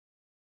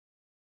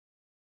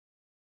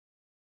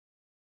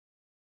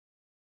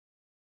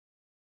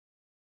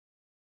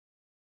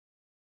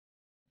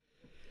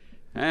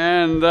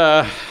And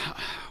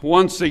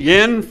once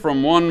again,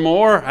 from one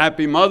more,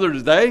 happy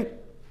Mother's Day.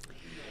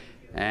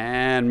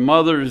 And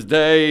Mother's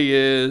Day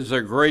is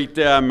a great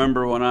day. I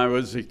remember when I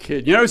was a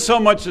kid. You know, so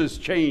much has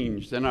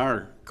changed in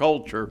our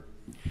culture.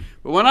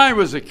 But when I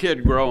was a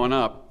kid growing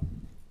up,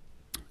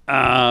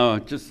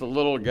 just a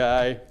little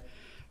guy,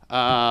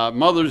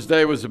 Mother's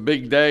Day was a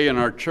big day in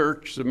our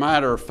church. As a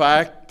matter of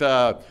fact,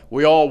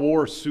 we all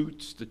wore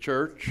suits to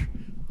church.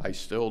 I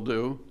still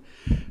do.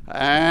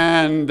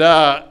 And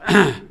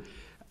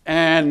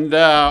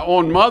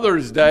on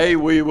Mother's Day,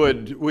 we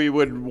would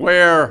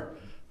wear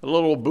a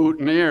little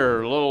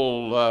boutonniere, a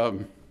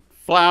little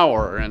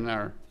flower in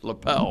our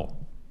lapel.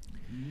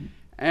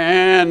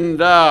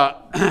 And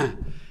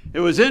it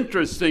was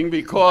interesting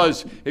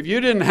because if you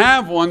didn't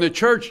have one, the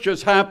church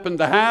just happened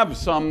to have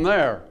some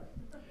there.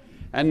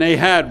 And they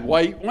had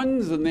white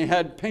ones and they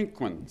had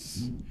pink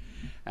ones.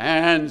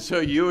 And so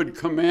you would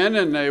come in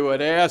and they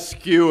would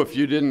ask you, if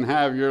you didn't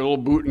have your little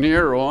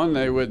boutonniere on,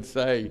 they would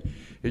say,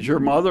 "Is your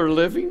mother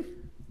living?"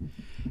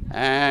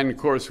 And of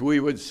course we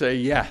would say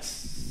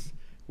yes.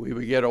 We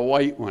would get a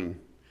white one.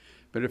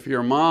 But if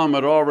your mom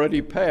had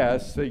already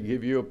passed, they'd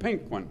give you a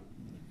pink one.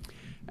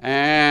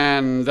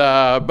 And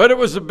but it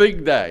was a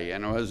big day,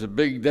 and it was a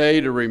big day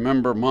to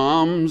remember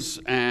moms.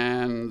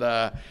 And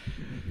I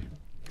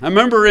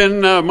remember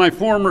in my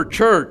former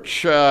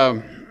church,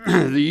 the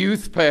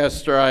youth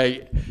pastor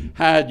I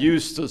had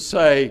used to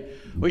say,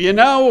 "Well, you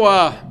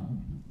know,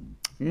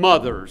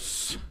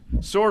 mothers,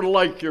 sort of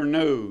like your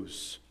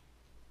nose.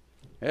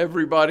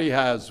 Everybody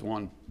has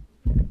one."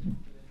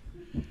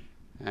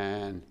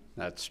 And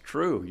that's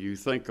true. You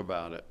think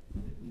about it.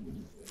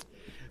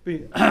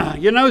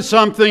 You know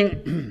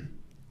something?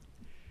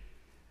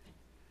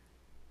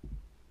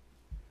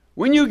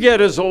 When you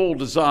get as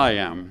old as I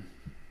am,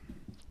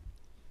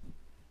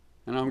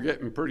 and I'm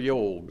getting pretty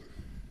old,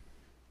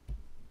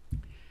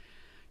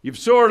 you've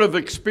sort of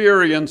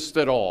experienced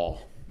it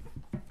all.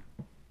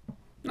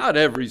 Not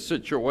every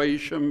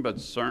situation, but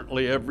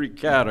certainly every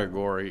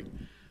category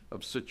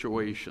of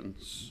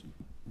situations.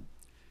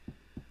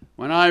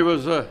 When I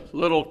was a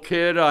little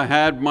kid, I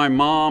had my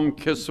mom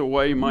kiss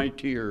away my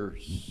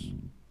tears.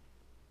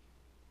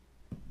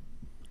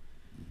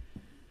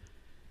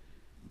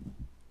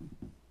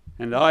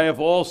 And I have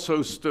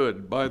also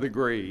stood by the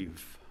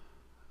grave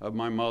of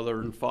my mother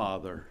and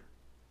father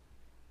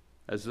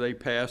as they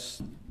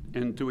passed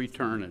into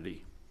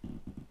eternity.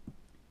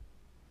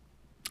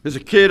 As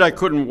a kid, I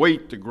couldn't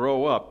wait to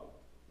grow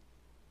up.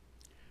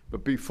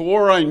 But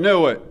before I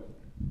knew it,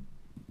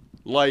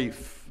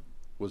 life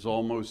was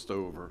almost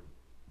over.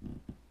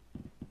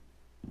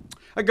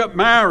 I got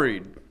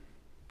married,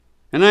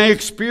 and I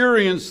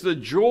experienced the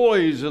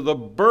joys of the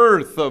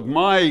birth of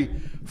my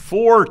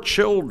 4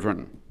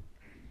 children.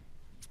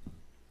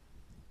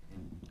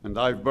 And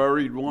I've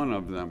buried one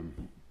of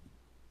them.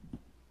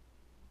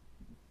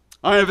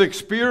 I have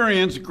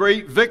experienced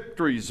great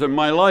victories in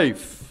my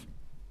life.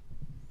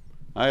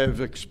 I have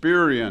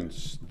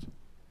experienced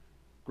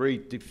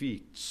great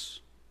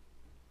defeats.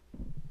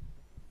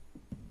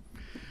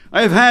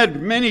 I have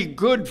had many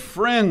good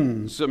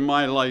friends in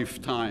my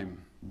lifetime,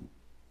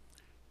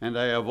 and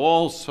I have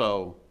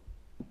also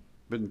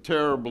been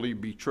terribly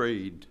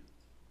betrayed.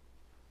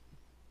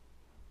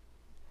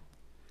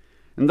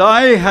 And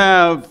I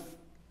have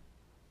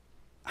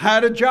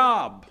had a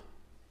job.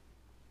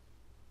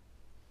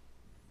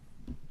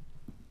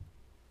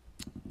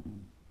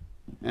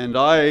 And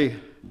I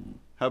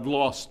have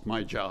lost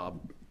my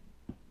job.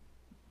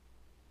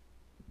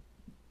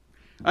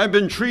 I've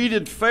been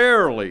treated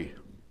fairly,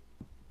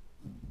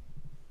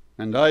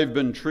 and I've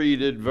been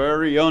treated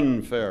very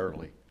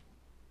unfairly.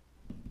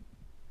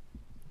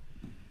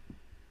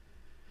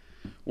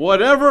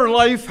 Whatever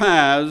life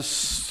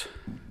has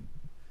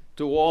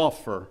to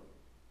offer,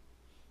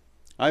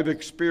 I've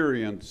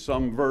experienced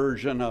some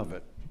version of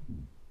it.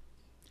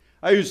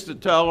 I used to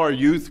tell our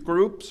youth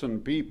groups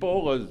and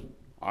people, as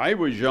I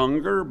was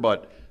younger,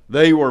 but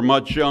they were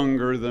much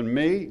younger than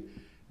me,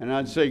 and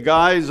I'd say,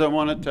 "Guys, I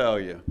want to tell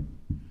you,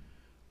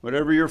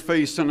 whatever you're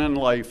facing in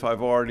life,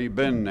 I've already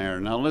been there.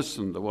 Now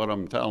listen to what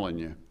I'm telling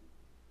you.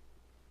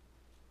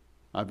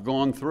 I've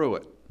gone through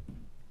it."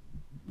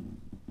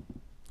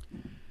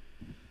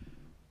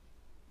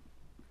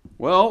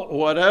 Well,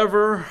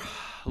 whatever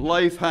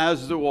life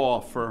has to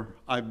offer,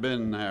 I've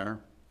been there,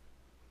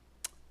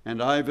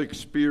 and I've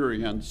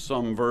experienced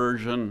some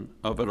version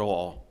of it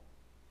all.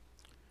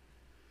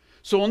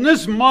 So on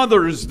this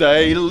Mother's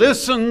Day,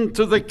 listen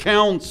to the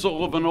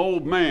counsel of an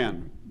old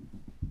man.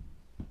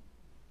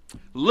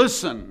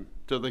 Listen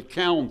to the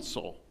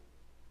counsel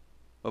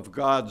of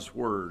God's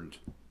Word.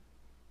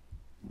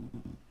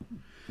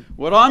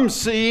 What I'm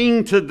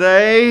seeing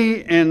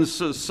today in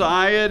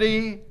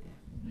society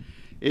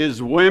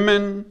is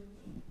women,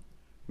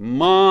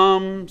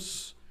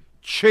 moms,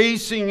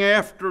 chasing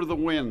after the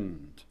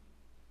wind,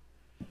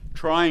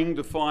 trying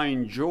to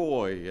find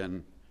joy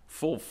and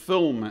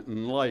fulfillment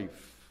in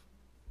life,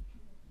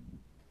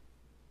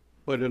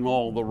 but in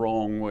all the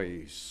wrong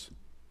ways.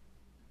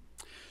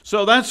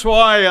 So that's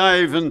why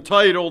I've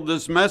entitled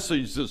this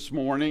message this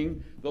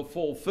morning, The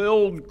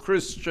Fulfilled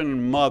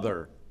Christian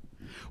Mother.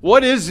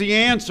 What is the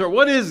answer?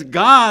 What is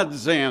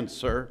God's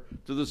answer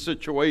to the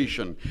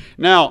situation?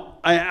 Now,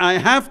 I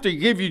have to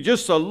give you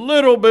just a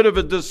little bit of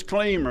a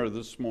disclaimer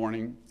this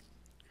morning.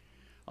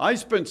 I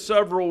spent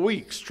several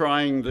weeks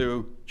trying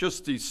to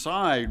just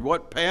decide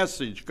what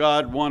passage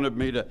God wanted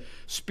me to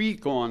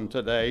speak on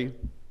today.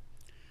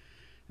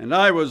 And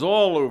I was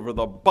all over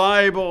the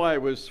Bible. I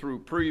was through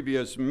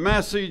previous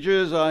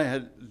messages.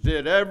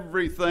 Did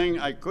everything.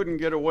 I couldn't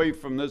get away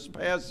from this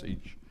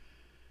passage.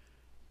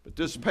 But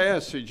this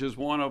passage is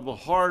one of the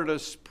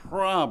hardest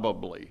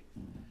probably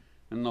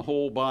in the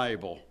whole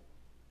Bible.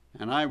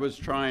 And I was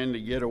trying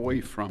to get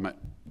away from it.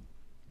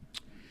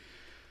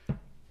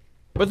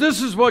 But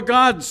this is what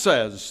God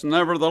says,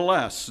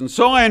 nevertheless. And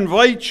so I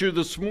invite you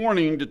this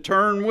morning to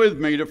turn with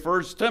me to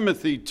 1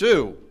 Timothy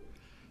 2.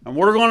 And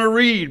we're going to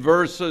read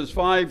verses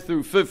 5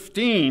 through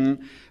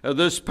 15 of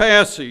this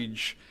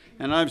passage.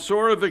 And I've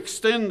sort of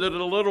extended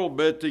it a little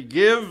bit to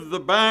give the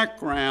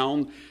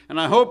background. And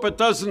I hope it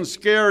doesn't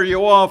scare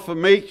you off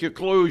and make you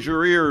close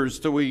your ears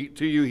till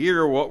you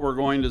hear what we're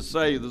going to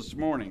say this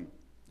morning.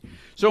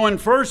 So in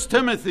 1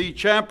 Timothy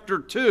chapter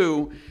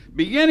 2,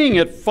 beginning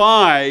at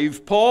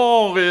 5,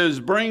 Paul is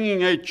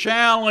bringing a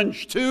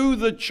challenge to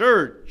the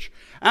church.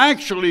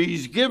 Actually,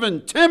 he's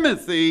given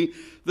Timothy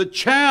the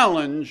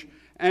challenge.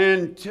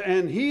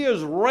 And he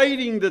is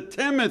writing to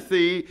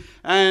Timothy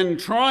and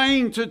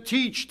trying to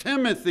teach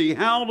Timothy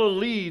how to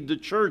lead the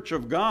church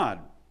of God.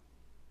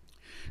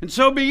 And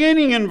so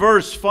beginning in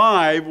verse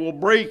 5, we'll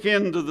break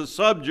into the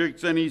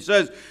subjects, and he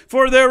says,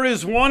 "For there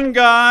is one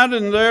God,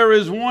 and there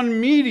is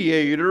one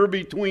mediator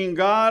between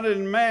God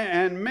and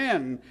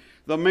men,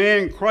 the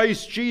man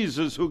Christ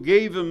Jesus, who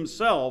gave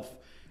himself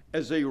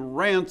as a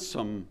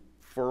ransom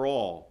for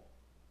all."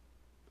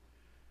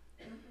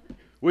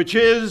 Which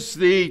is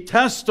the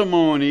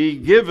testimony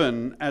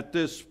given at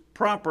this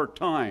proper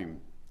time.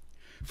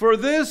 "For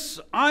this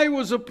I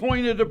was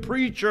appointed a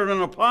preacher and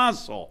an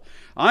apostle.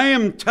 I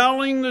am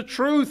telling the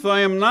truth, I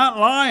am not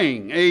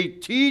lying, a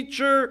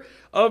teacher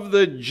of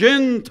the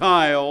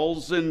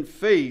Gentiles in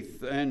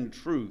faith and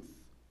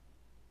truth.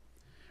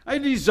 I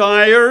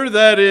desire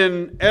that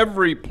in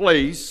every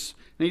place,"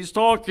 and he's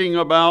talking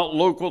about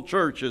local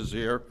churches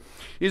here,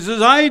 he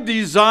says, "I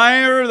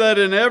desire that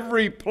in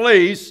every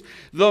place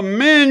the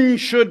men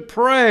should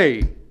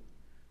pray,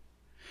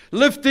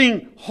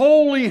 lifting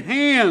holy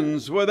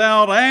hands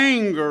without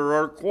anger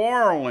or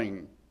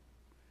quarreling."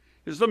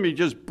 Let me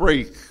just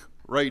break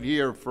right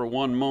here for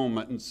one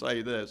moment and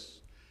say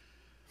this.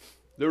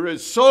 There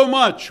is so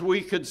much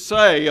we could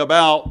say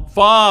about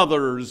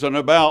fathers and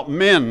about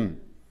men.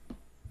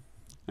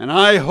 And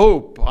I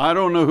hope, I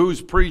don't know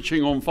who's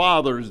preaching on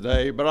Father's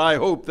Day, but I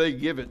hope they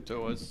give it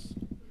to us,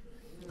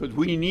 because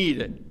we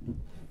need it.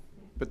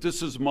 But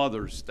this is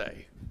Mother's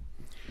Day.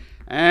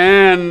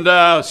 And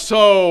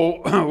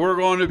so we're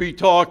going to be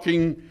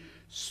talking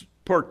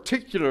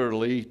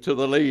particularly to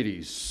the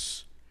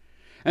ladies.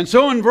 And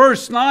so in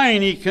verse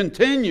 9 he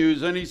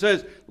continues and he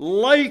says,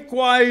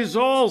 "Likewise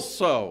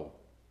also,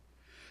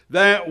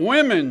 that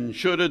women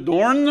should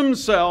adorn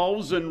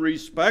themselves in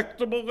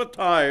respectable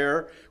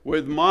attire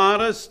with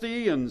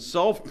modesty and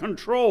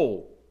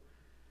self-control,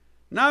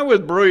 not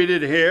with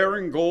braided hair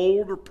and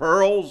gold or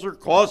pearls or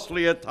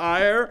costly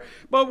attire,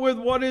 but with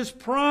what is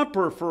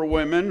proper for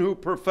women who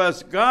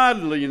profess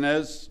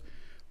godliness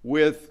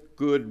with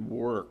good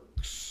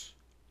works.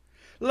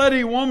 Let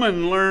a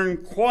woman learn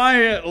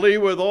quietly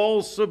with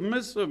all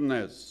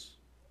submissiveness.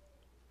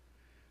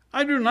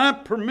 I do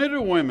not permit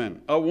a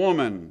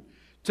woman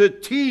to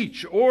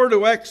teach or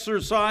to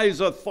exercise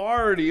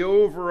authority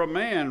over a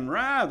man.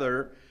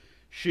 Rather,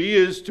 she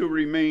is to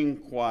remain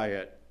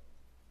quiet.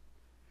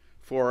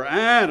 For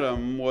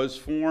Adam was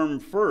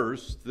formed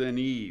first, then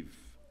Eve.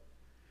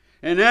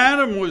 And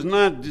Adam was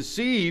not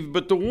deceived,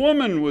 but the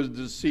woman was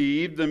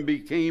deceived and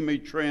became a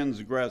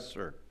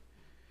transgressor.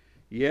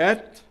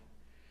 Yet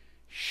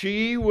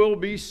she will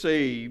be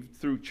saved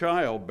through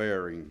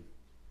childbearing."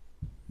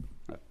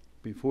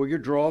 Before you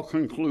draw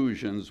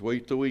conclusions,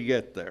 wait till we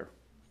get there.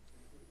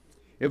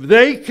 If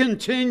they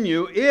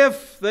continue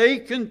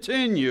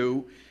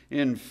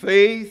in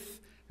faith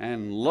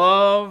and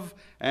love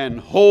and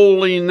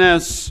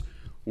holiness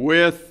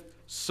with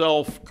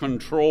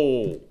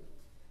self-control.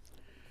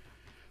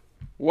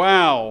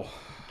 Wow.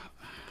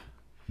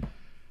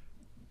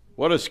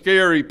 What a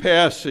scary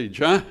passage,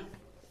 huh?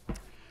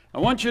 I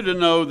want you to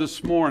know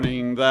this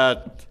morning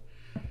that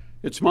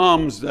it's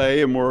Mom's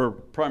Day and we're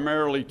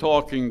primarily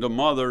talking to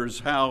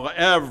mothers.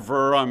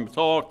 However, I'm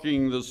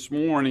talking this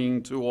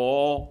morning to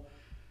all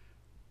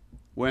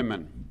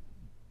women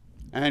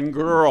and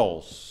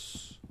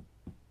girls.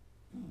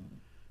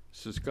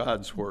 This is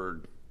God's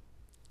word.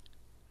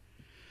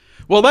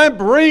 Well, that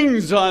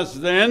brings us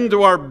then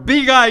to our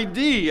big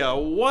idea.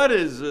 What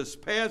is this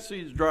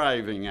passage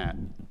driving at?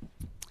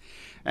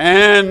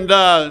 And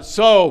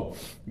so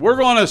we're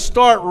going to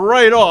start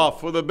right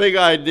off with a big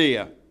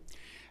idea.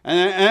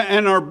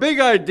 And our big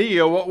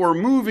idea, what we're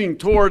moving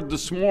toward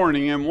this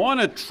morning and want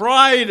to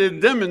try to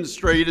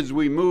demonstrate as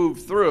we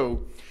move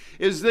through,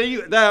 is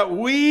that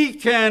we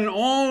can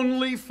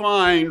only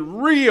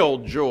find real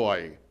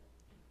joy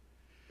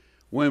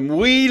when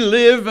we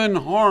live in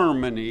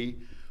harmony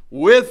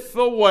with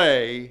the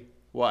way,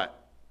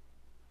 what?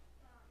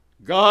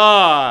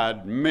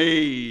 God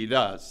made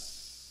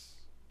us.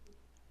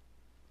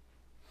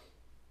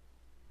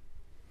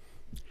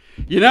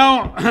 You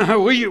know,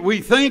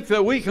 we think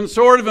that we can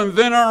sort of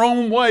invent our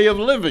own way of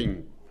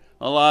living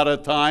a lot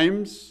of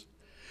times.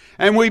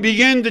 And we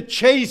begin to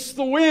chase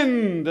the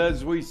wind,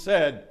 as we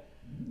said.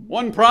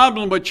 One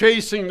problem with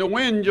chasing the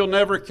wind, you'll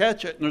never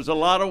catch it. And there's a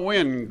lot of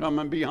wind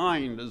coming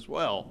behind as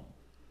well.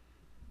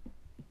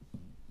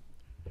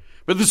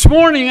 But this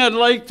morning I'd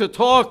like to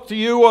talk to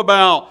you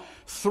about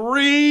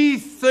 3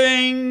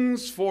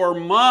 things for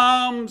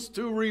moms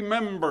to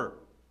remember.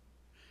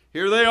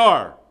 Here they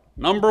are.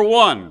 Number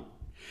 1,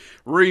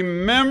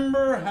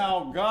 remember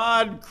how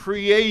God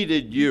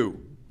created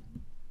you.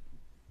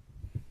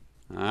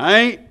 All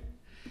right?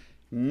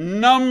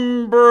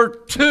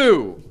 Number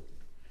 2,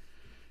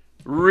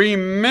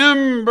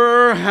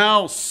 remember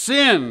how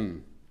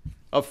sin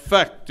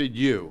affected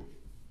you.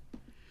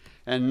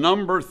 And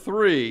number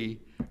 3,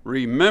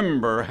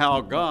 remember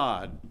how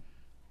God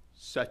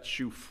sets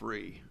you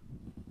free.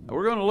 Now,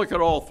 we're going to look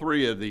at all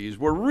 3 of these.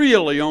 We're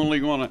really only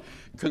going to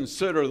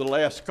consider the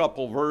last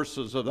couple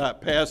verses of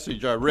that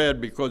passage I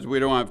read because we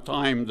don't have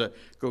time to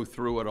go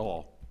through it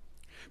all.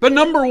 But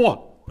number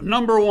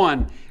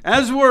one,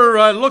 as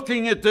we're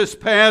looking at this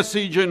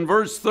passage in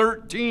verse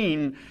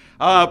 13,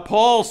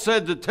 Paul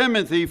said to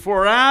Timothy,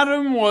 "For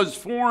Adam was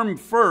formed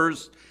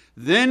first,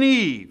 then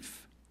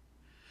Eve."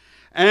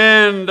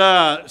 And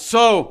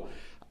so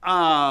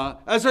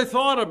as I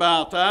thought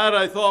about that,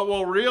 I thought,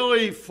 well,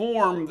 really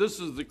this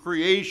is the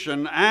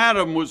creation.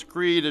 Adam was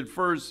created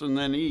first and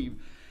then Eve.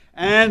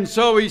 And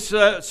so he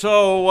said,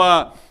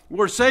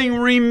 we're saying,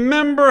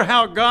 remember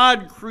how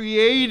God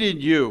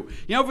created you.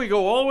 You know, if we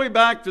go all the way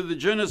back to the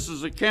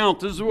Genesis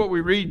account, this is what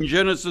we read in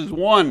Genesis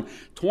 1,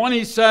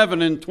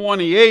 27 and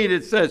 28.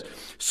 It says,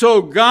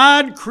 "So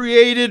God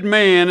created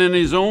man in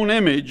his own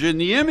image. In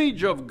the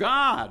image of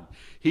God,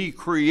 he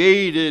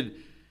created"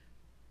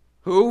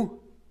 who?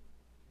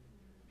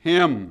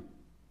 Him.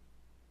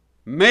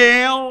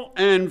 Male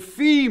and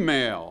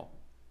female,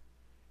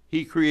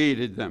 he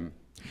created them.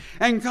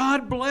 And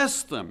God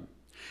blessed them.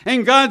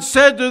 And God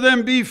said to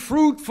them, "Be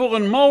fruitful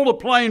and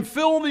multiply and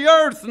fill the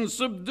earth and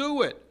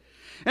subdue it.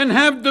 And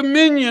have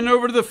dominion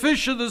over the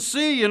fish of the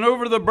sea and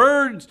over the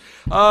birds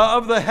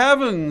of the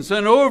heavens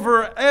and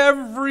over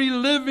every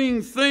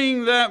living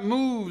thing that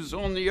moves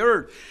on the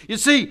earth." You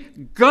see,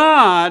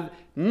 God,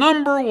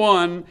 number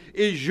 1,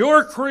 is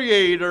your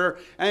creator,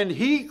 and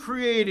he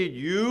created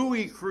you,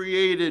 he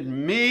created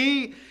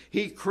me,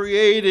 he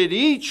created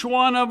each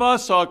one of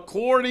us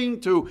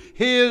according to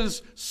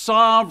his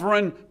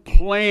sovereign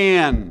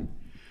plan.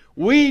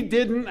 We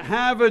didn't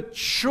have a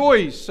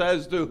choice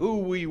as to who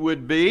we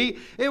would be.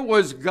 It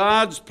was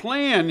God's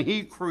plan.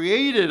 He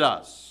created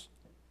us.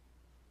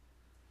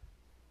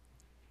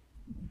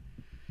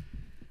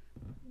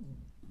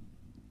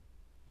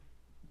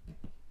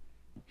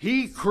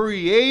 He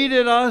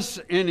created us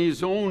in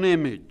his own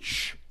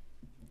image.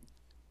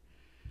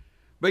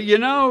 But you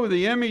know,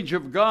 the image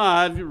of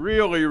God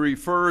really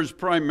refers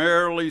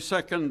primarily,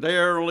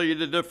 secondarily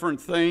to different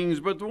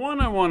things. But the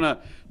one I want to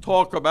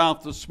talk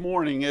about this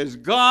morning is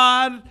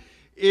God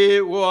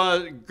is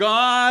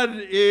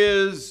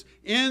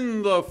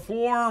in the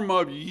form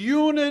of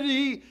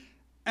unity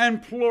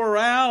and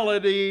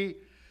plurality.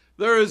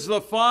 There is the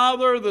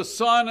Father, the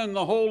Son, and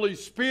the Holy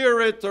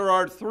Spirit. There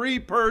are 3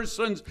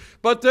 persons,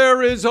 but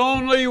there is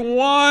only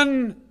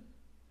one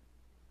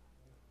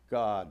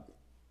God.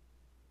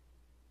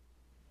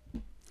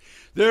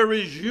 There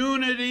is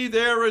unity,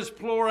 there is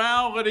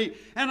plurality.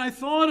 And I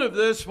thought of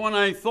this when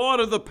I thought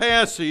of the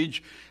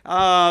passage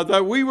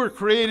that we were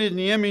created in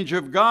the image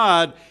of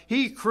God.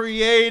 He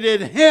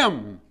created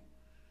him,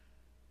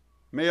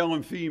 male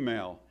and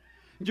female.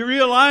 Did you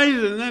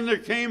realize? And then there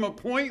came a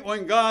point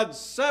when God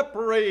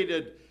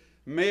separated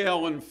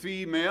male and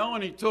female,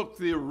 and he took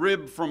the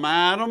rib from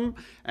Adam,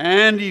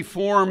 and he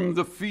formed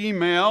the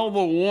female,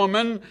 the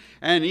woman,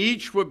 and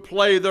each would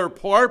play their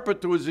part, but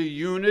there was a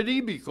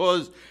unity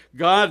because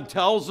God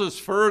tells us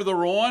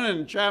further on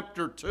in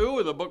chapter 2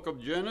 of the book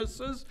of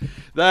Genesis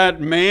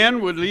that man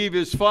would leave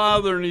his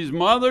father and his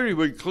mother, he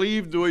would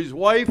cleave to his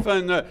wife,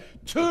 and the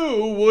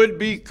 2 would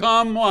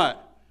become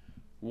what?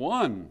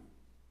 One.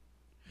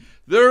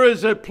 There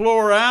is a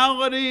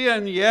plurality,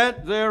 and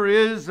yet there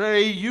is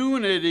a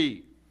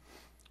unity.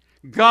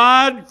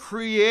 God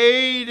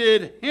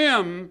created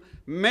him,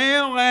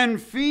 male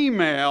and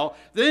female,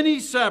 then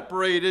he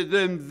separated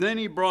them, then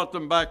he brought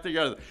them back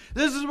together.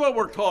 This is what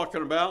we're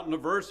talking about in the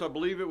verse, I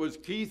believe it was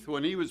Keith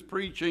when he was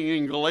preaching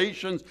in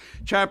Galatians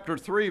chapter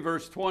 3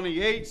 verse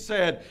 28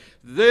 said,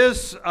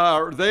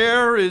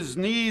 there is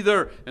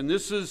neither, and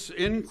this is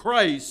in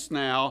Christ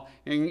now,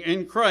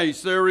 in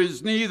Christ, there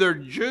is neither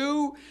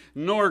Jew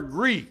nor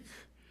Greek.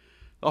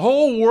 The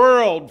whole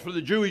world for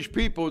the Jewish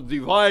people was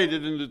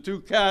divided into two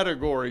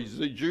categories,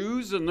 the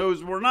Jews and those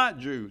who were not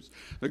Jews.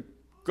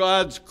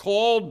 God's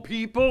called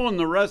people and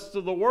the rest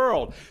of the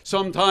world,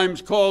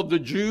 sometimes called the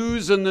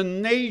Jews and the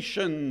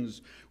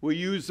nations. We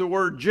use the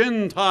word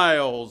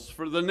Gentiles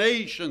for the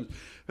nations.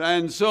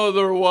 And so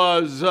there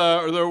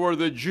were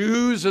the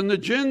Jews and the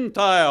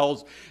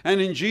Gentiles.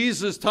 And in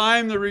Jesus'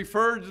 time, they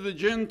referred to the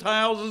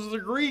Gentiles as the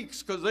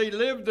Greeks because they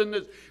lived in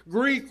this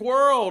Greek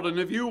world. And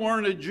if you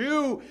weren't a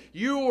Jew,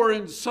 you were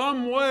in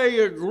some way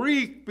a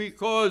Greek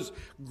because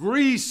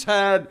Greece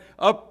had,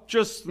 up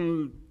just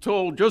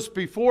until just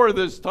before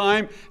this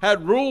time,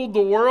 had ruled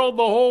the world,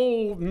 the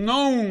whole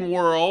known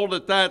world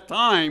at that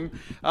time,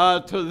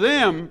 to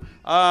them,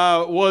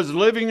 was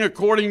living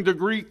according to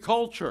Greek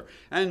culture.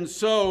 And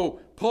so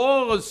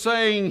Paul is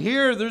saying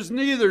here, there's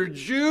neither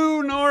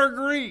Jew nor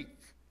Greek.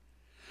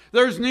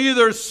 There's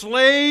neither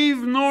slave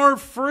nor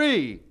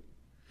free.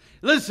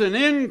 Listen,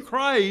 in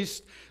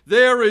Christ,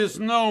 there is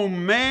no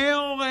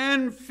male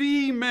and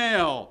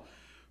female,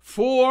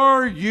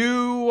 for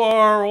you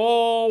are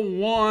all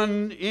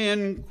one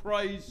in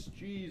Christ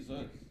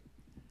Jesus.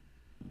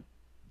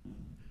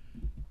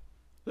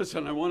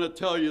 Listen, I want to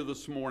tell you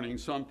this morning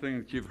something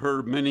that you've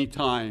heard many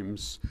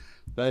times,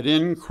 that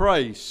in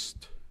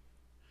Christ,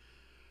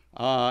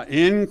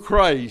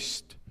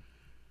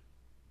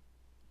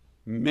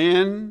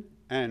 men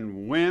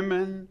and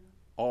women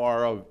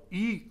are of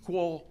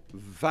equal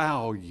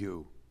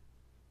value.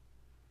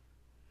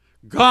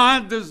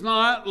 God does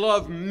not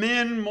love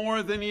men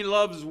more than he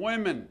loves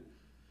women.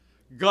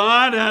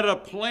 God had a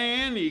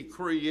plan. He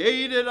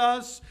created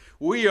us.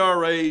 We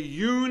are a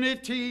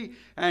unity,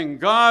 and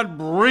God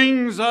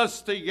brings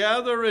us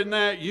together in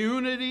that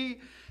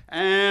unity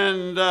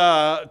and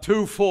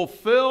to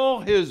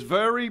fulfill his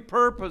very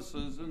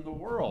purposes in the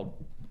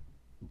world.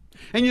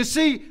 And you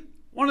see,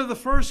 one of the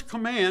first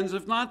commands,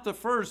 if not the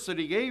first that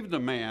he gave to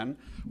man,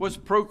 was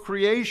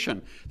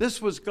procreation.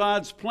 This was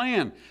God's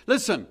plan.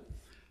 Listen,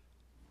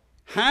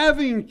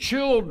 having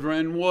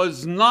children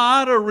was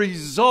not a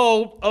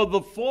result of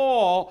the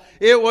fall.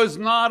 It was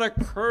not a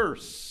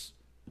curse.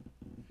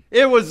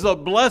 It was the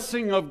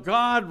blessing of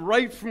God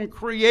right from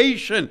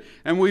creation.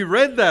 And we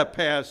read that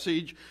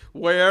passage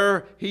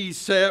where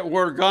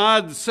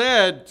God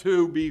said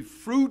to be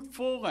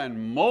fruitful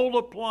and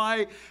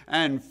multiply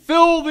and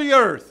fill the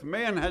earth.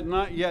 Man had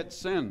not yet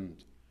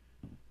sinned.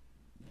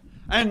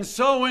 And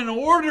so in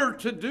order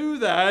to do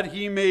that,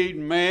 he made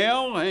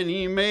male and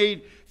he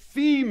made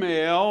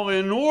female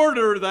in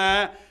order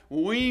that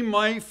we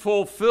might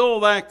fulfill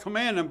that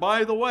command. And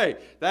by the way,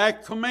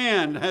 that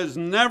command has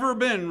never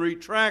been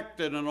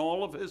retracted in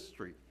all of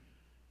history.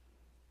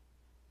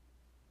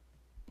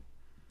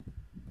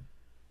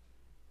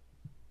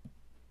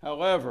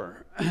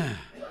 However,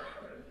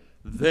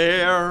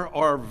 there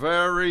are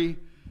very,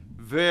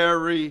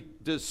 very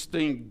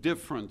distinct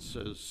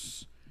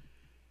differences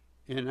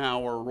in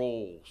our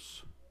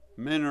roles.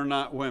 Men are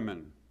not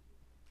women.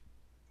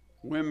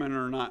 Women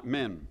are not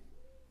men.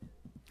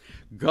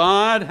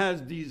 God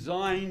has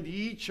designed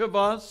each of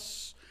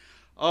us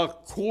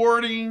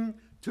according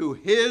to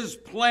his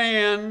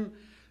plan,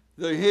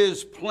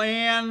 his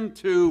plan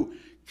to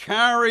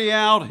carry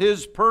out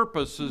his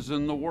purposes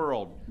in the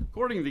world.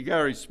 According to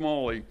Gary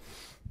Smalley,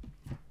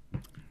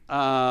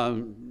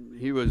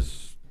 he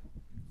was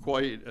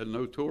quite a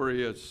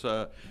notorious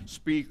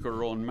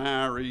speaker on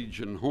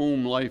marriage and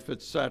home life,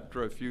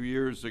 etc., a few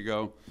years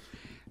ago.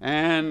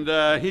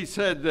 And he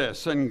said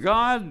this, and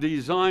God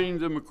designed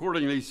them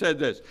accordingly. He said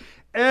this: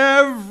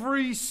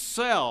 every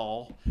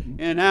cell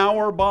in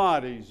our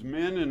bodies,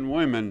 men and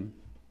women,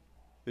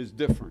 is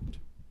different.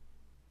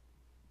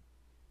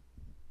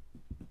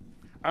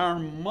 Our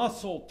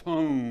muscle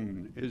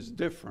tone is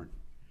different.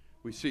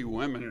 We see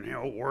women,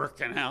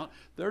 working out.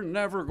 They're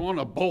never going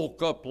to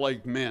bulk up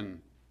like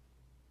men.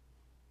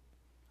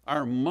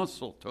 Our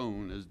muscle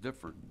tone is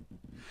different.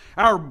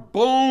 Our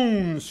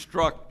bone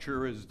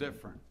structure is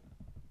different.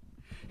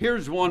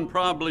 Here's one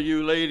probably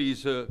you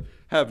ladies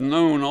have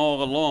known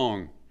all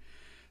along.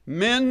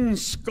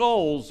 Men's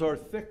skulls are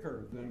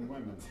thicker than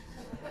women's.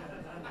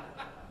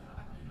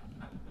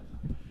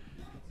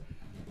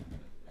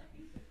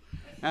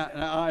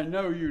 Now, I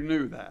know you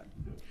knew that.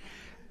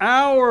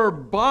 Our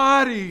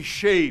body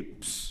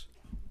shapes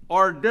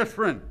are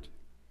different.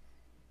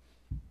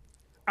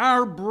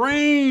 Our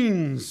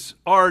brains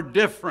are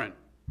different.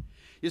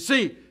 You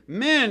see,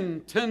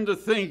 men tend to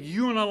think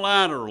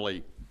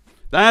unilaterally.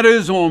 That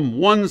is on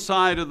one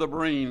side of the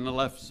brain, the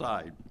left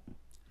side.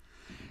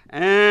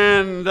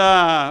 And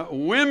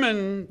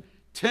women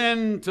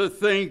tend to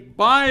think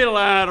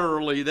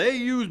bilaterally. They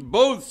use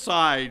both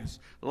sides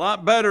a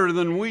lot better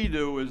than we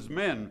do as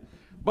men.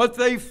 But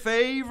they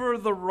favor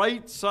the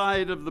right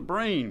side of the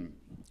brain.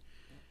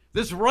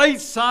 This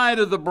right side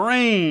of the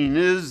brain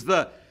is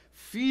the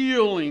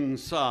feeling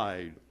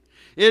side.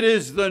 It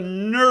is the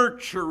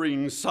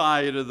nurturing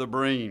side of the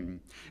brain.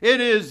 It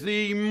is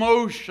the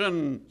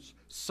emotions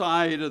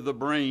side of the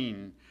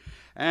brain.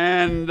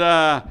 And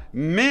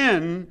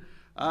men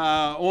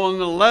on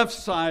the left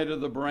side of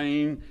the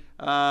brain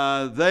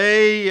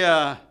They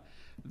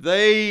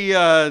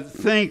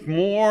think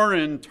more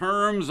in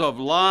terms of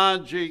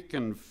logic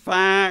and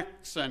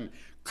facts and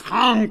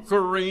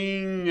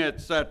conquering,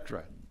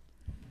 etc.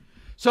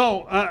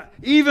 So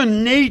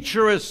even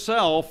nature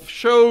itself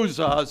shows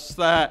us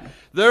that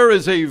there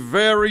is a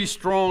very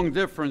strong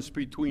difference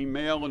between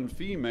male and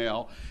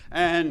female,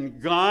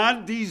 and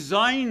God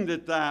designed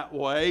it that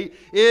way.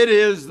 It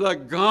is the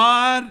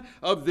God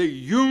of the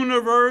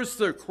universe,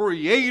 the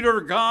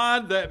Creator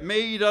God, that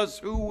made us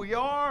who we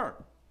are.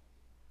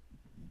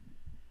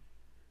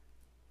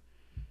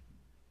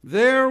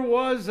 There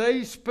was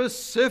a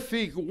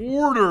specific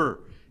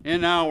order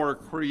in our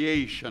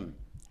creation.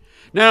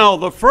 Now,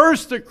 the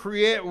first that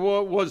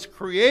was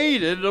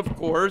created, of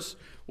course,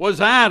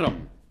 was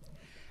Adam.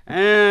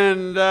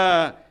 And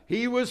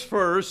he was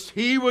first.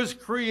 He was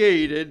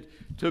created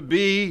to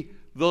be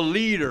the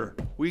leader.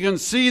 We can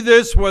see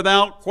this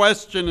without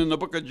question in the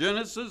book of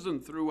Genesis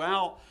and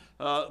throughout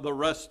the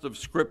rest of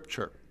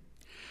Scripture.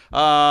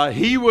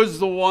 He was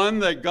the one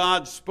that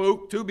God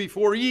spoke to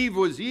before Eve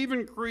was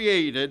even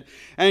created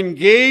and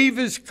gave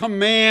his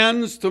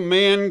commands to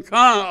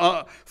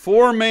mankind,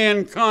 for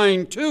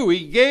mankind too.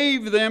 He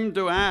gave them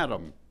to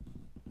Adam.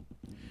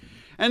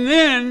 And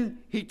then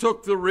he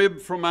took the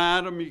rib from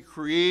Adam. He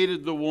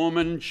created the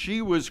woman.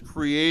 She was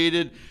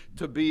created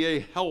to be a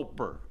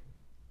helper.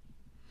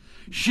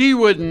 She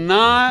would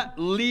not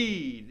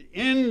lead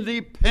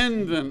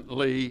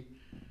independently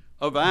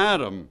of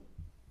Adam,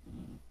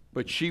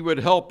 but she would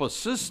help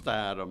assist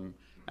Adam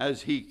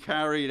as he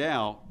carried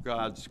out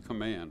God's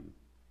command.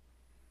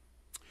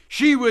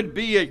 She would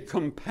be a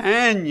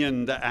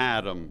companion to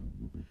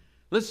Adam.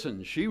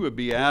 Listen, she would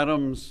be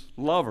Adam's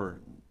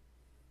lover.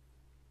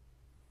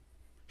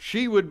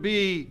 She would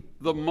be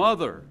the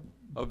mother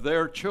of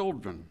their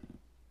children.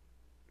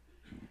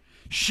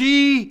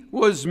 She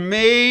was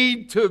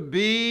made to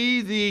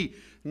be the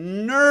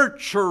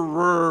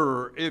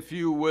nurturer, if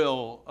you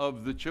will,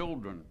 of the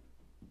children.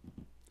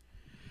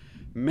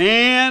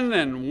 Man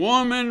and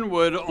woman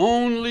would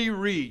only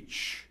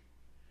reach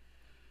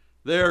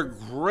their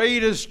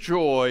greatest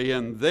joy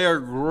and their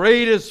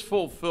greatest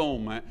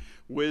fulfillment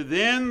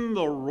within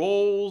the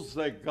roles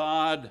that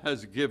God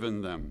has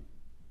given them.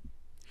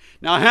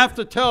 Now, I have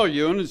to tell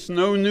you, and it's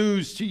no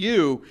news to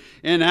you,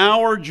 in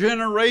our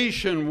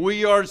generation,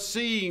 we are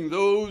seeing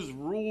those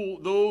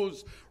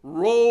roles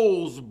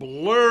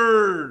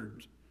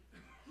blurred.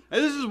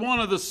 And this is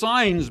one of the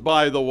signs,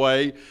 by the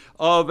way,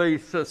 of a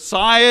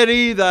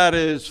society that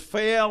is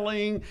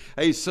failing,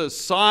 a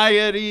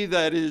society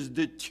that is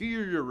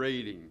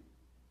deteriorating.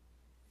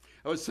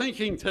 I was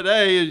thinking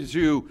today, as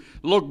you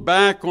look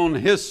back on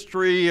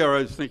history, or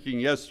I was thinking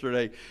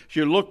yesterday, as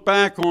you look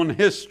back on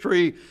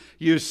history,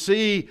 you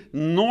see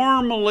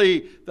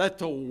normally that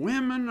the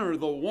women are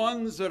the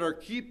ones that are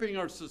keeping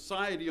our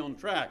society on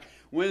track.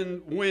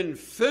 When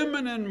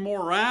feminine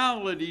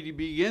morality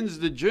begins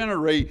to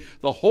generate,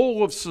 the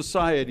whole of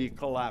society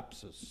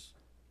collapses.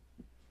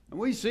 And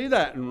we see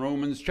that in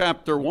Romans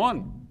chapter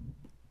 1.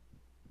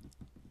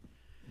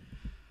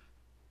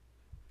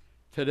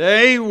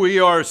 Today we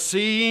are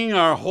seeing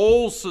our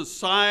whole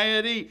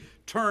society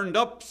turned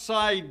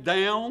upside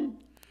down.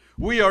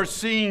 We are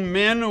seeing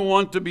men who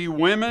want to be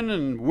women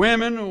and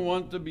women who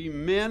want to be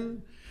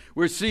men.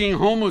 We're seeing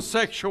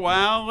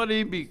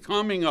homosexuality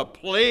becoming a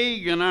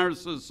plague in our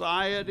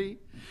society.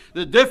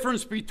 The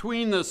difference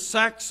between the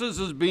sexes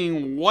is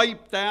being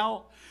wiped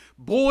out.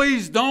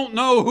 Boys don't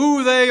know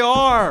who they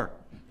are,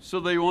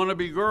 so they want to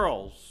be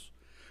girls.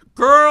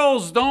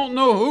 Girls don't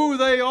know who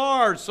they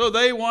are, so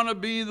they want to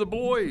be the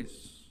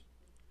boys.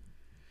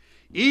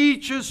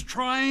 Each is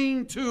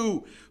trying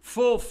to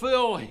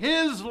fulfill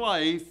his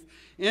life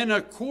in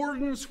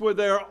accordance with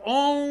their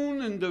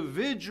own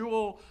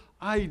individual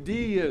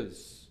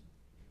ideas.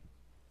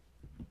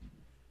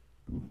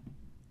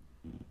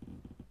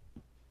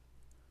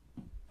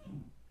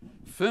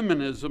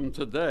 Feminism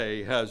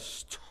today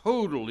has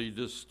totally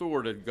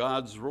distorted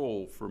God's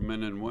role for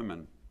men and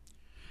women.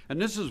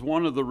 And this is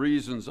one of the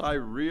reasons I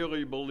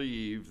really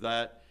believe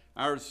that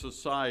our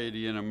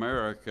society in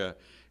America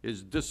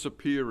is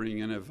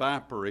disappearing and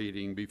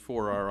evaporating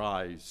before our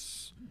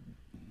eyes.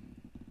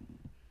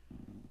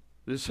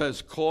 This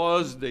has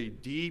caused a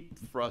deep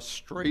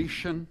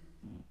frustration.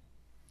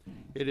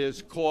 It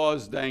has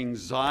caused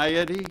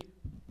anxiety.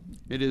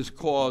 It has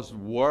caused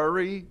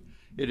worry.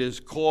 It has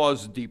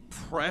caused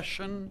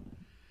depression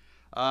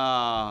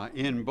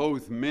in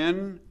both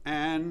men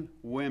and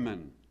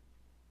women.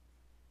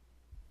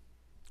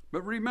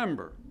 But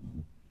remember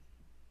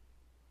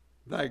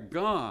that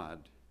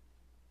God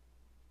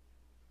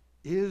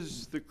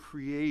is the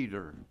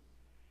Creator.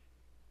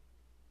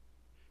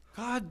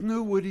 God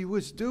knew what He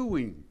was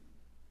doing.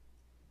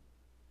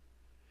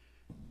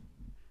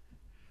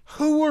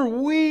 Who are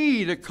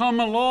we to come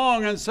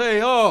along and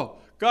say, "Oh,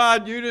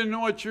 God, you didn't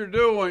know what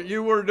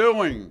you were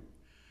doing.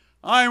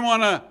 I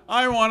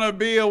want to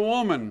be a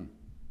woman.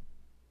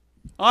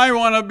 I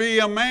want to be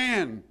a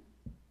man."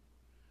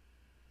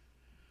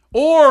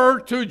 Or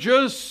to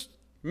just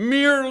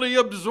merely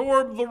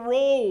absorb the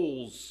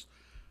roles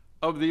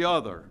of the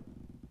other.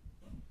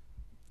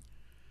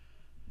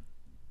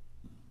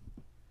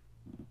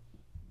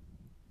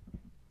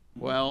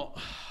 Well,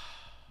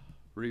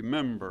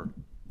 remember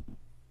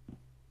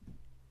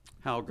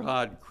how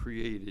God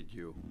created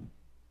you.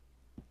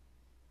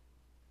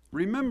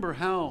 Remember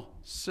how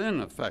sin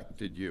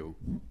affected you.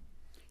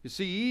 You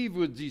see, Eve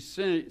was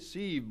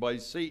deceived by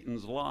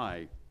Satan's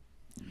lie.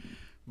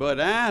 But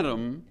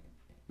Adam,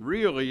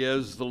 really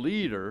as the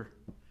leader,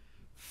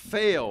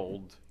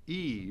 failed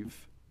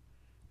Eve,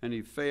 and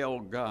he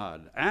failed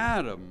God.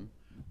 Adam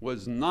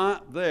was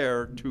not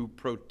there to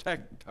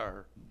protect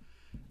her.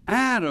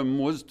 Adam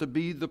was to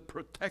be the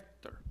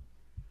protector.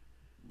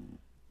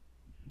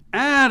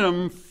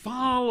 Adam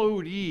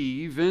followed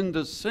Eve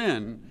into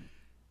sin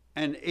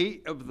and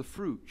ate of the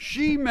fruit.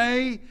 She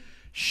may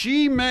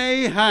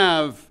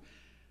have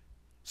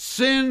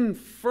sinned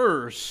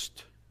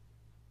first,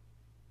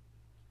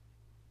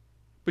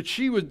 but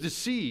she was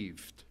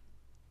deceived.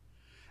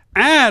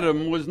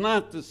 Adam was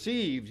not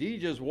deceived. He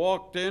just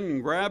walked in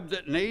and grabbed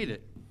it and ate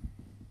it.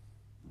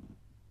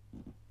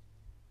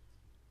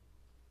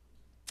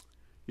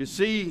 You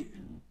see,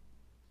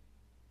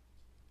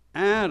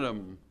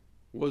 Adam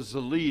was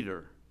the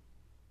leader,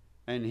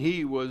 and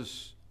he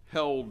was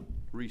held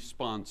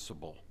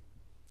responsible.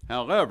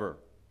 However,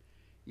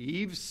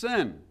 Eve's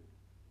sin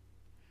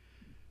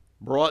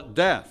brought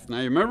death. Now,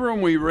 you remember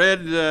when we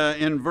read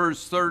in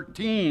verse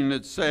 13,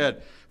 it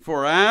said,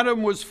 "For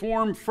Adam was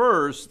formed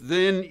first,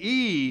 then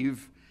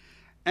Eve,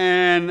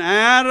 and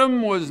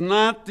Adam was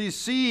not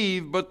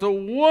deceived, but the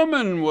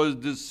woman was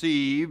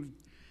deceived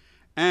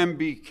and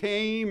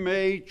became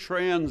a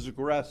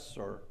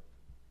transgressor."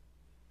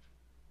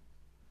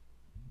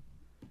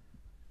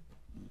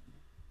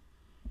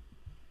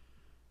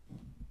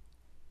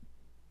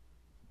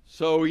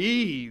 So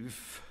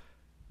Eve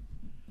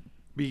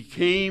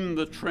became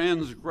the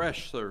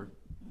transgressor,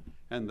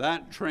 and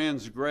that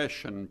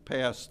transgression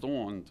passed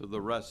on to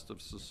the rest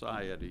of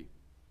society.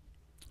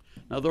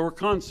 Now, there were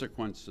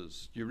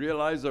consequences. You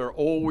realize there are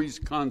always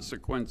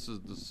consequences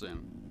to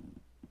sin.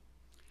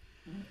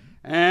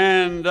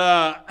 And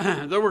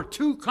there were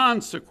two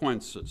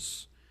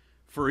consequences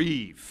for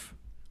Eve.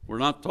 We're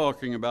not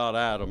talking about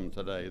Adam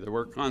today. There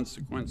were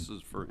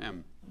consequences for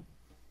him.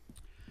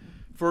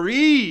 For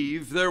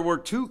Eve, there were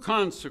two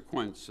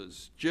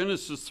consequences.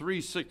 Genesis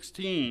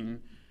 3:16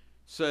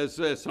 says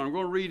this. I'm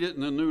going to read it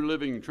in the New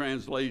Living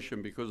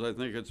Translation because I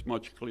think it's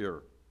much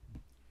clearer.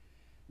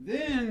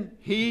 Then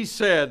he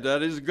said,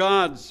 that is,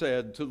 God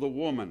said to the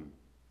woman,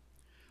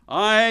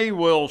 "I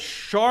will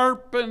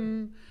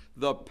sharpen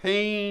the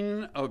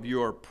pain of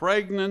your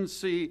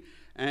pregnancy,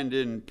 and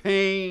in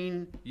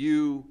pain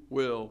you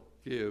will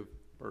give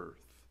birth."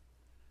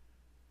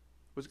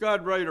 Was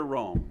God right or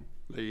wrong,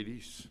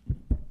 ladies?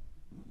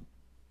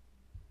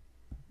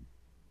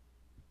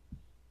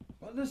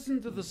 But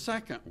listen to the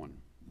second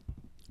one.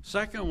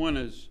 Second one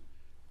is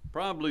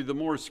probably the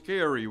more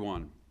scary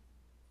one.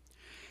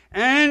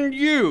 "And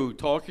you,"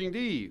 talking to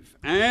Eve,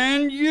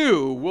 "and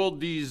you will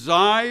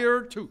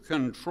desire to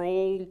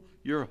control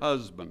your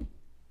husband,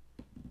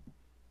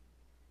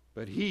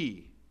 but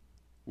he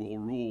will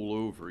rule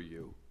over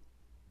you."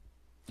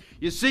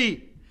 You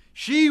see,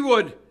 she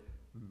would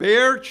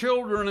bear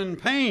children in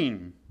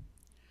pain,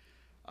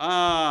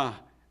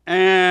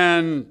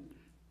 and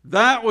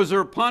that was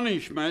her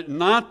punishment,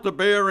 not the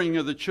bearing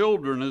of the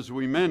children, as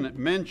we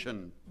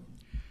mentioned.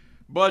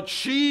 But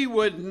she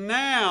would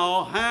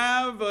now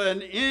have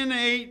an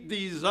innate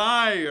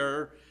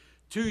desire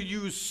to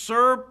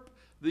usurp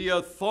the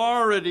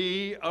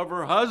authority of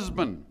her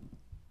husband.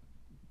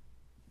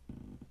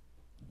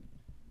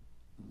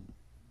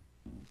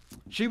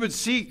 She would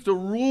seek to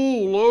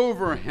rule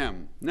over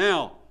him.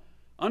 Now,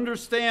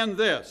 understand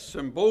this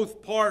in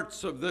both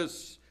parts of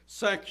this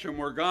section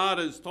where God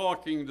is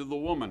talking to the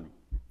woman.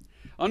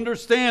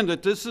 Understand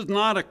that this is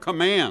not a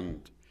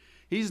command.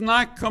 He's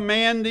not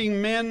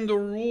commanding men to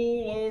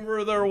rule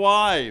over their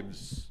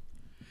wives.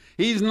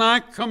 He's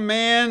not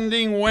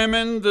commanding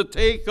women to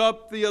take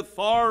up the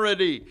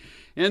authority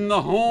in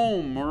the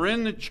home or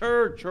in the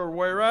church or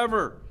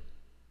wherever.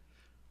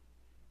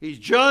 He's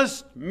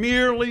just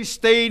merely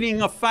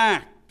stating a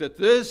fact that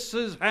this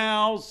is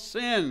how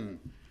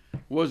sin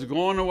was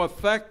going to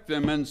affect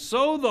them. And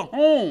so the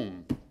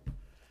home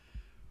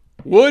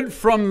would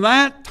from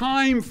that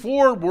time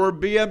forward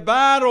be a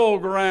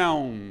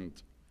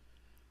battleground.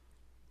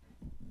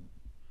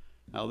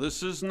 Now,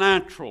 this is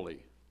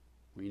naturally.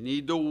 We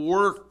need to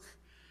work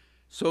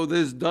so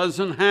this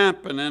doesn't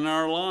happen in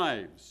our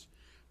lives.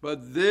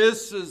 But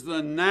this is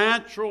the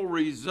natural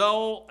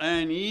result,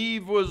 and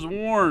Eve was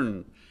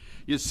warned.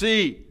 You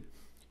see,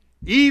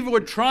 Eve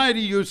would try to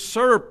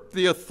usurp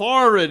the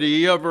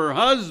authority of her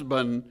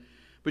husband,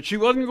 but she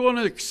wasn't going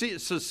to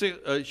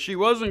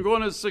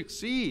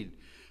succeed.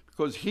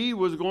 Because he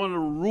was going to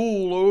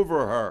rule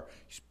over her.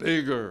 He's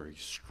bigger,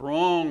 he's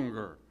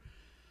stronger,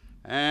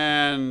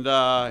 and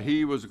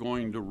he was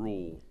going to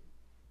rule.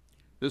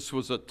 This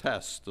was a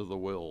test of the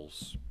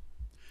wills.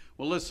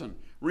 Well, listen,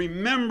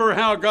 remember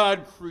how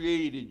God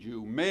created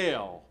you,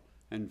 male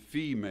and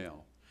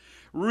female.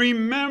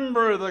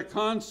 Remember the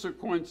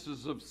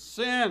consequences of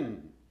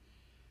sin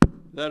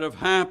that have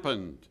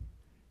happened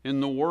in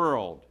the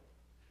world.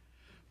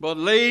 But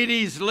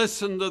ladies,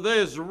 listen to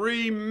this.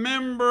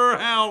 Remember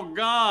how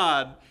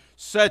God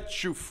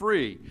sets you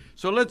free.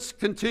 So let's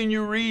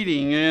continue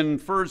reading in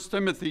 1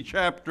 Timothy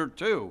chapter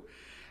 2.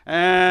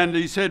 And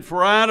he said,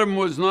 for Adam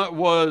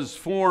was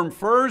formed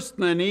first,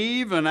 and then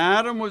Eve, and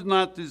Adam was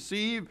not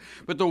deceived,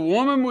 but the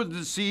woman was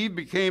deceived,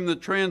 became the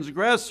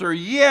transgressor,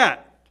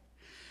 yet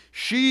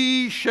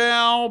she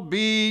shall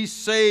be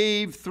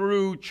saved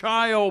through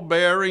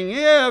childbearing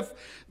if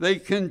they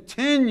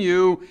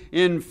continue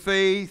in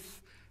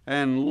faith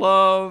and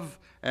love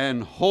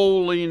and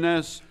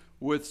holiness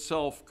with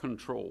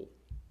self-control.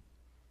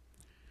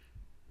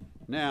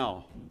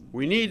 Now,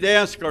 we need to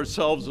ask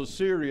ourselves a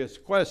serious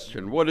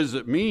question. What does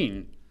it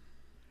mean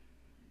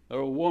that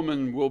a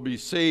woman will be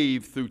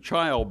saved through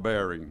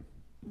childbearing?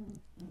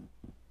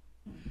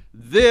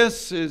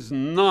 This is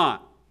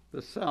not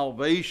the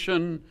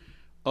salvation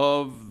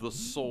of the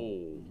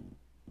soul.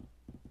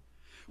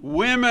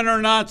 Women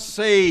are not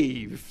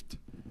saved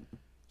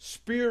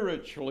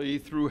spiritually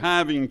through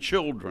having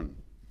children.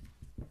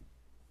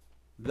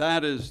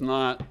 That is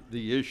not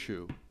the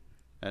issue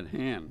at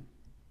hand.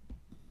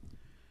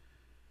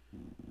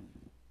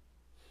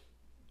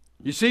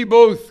 You see,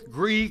 both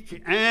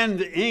Greek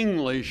and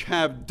English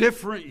have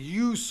different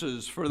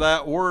uses for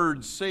that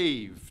word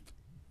saved.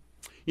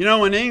 You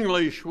know, in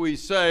English we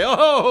say,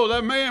 oh,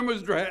 that man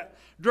was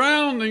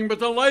drowning, but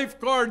the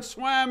lifeguard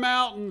swam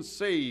out and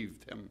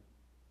saved him.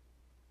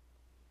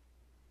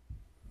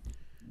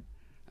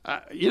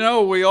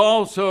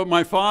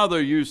 My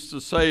father used to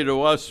say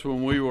to us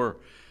when we were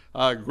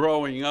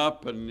growing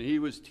up, and he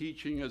was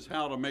teaching us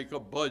how to make a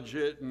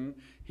budget, and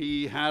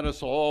he had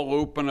us all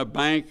open a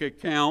bank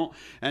account,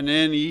 and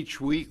then each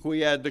week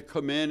we had to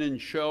come in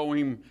and show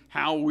him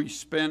how we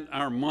spent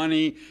our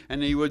money,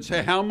 and he would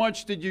say, how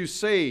much did you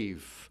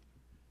save?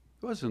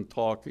 He wasn't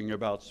talking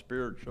about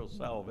spiritual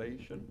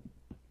salvation.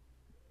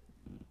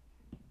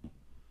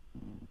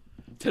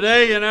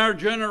 Today in our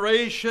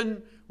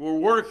generation, we're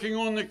working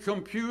on the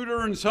computer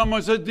and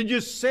someone says, did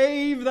you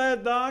save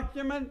that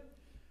document?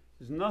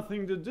 It has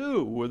nothing to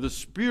do with the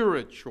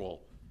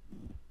spiritual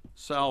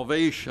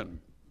salvation.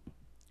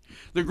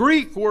 The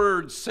Greek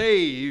word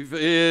save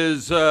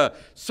is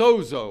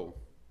sozo.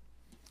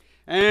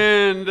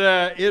 And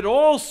it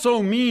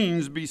also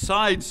means,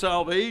 besides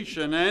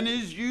salvation, and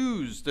is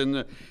used in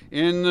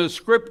the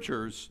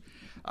scriptures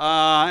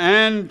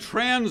and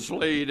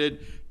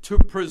translated to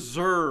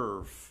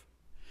preserve.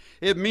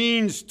 It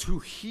means to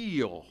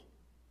heal.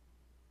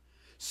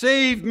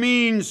 Save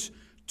means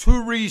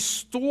to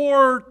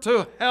restore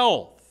to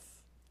health.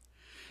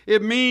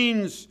 It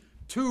means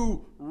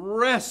to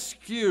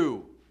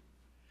rescue.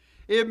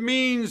 It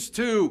means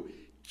to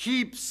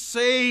keep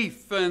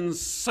safe and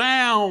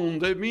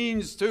sound. It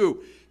means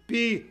to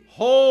be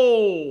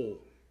whole.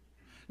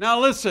 Now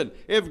listen,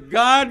 if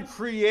God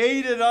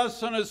created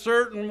us in a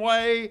certain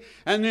way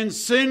and then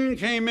sin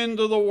came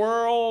into the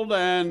world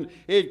and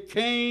it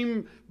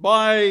came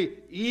by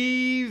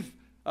Eve,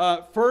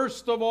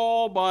 first of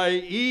all by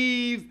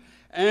Eve,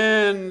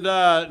 and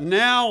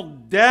now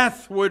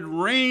death would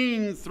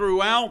reign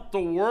throughout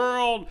the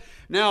world.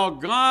 Now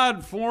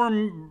God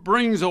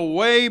brings a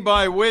way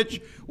by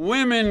which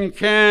women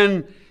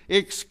can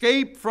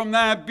escape from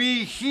that,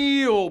 be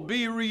healed,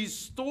 be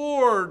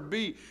restored,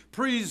 be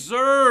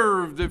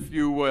preserved, if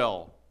you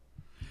will.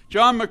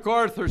 John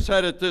MacArthur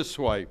said it this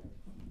way: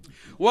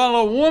 while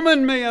a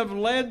woman may have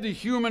led the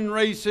human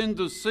race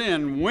into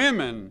sin,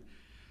 women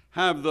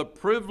have the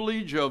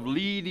privilege of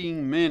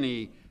leading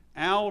many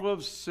out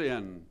of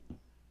sin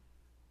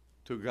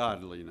to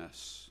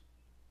godliness.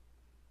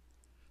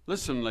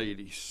 Listen,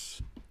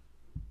 ladies,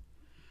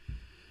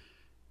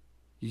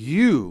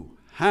 you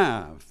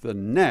have the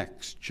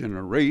next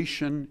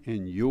generation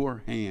in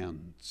your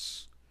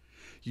hands.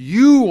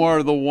 You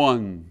are the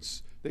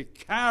ones that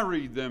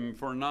carried them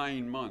for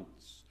 9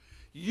 months.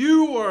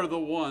 You are the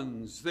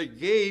ones that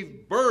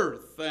gave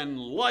birth and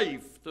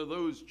life to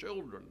those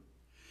children.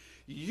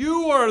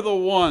 You are the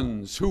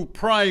ones who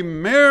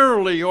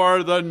primarily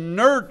are the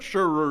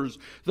nurturers,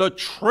 the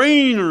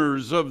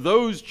trainers of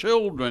those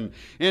children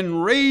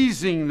in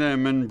raising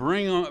them and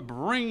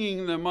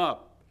bringing them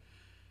up.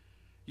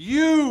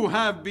 You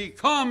have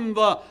become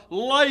the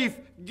life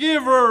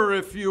giver,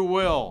 if you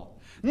will.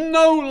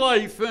 No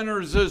life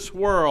enters this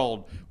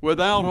world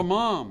without a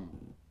mom.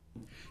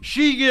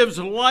 She gives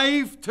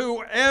life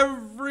to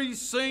every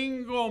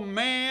single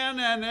man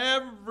and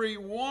every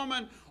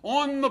woman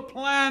on the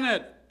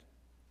planet.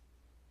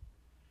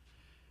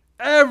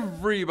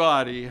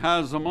 Everybody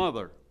has a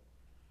mother.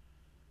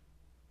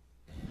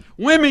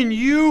 Women,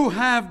 you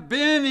have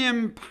been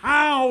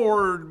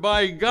empowered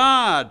by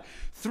God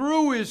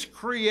through His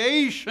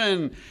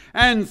creation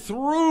and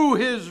through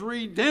His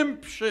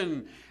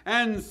redemption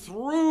and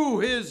through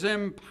His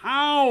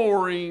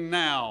empowering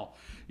now.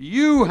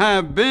 You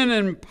have been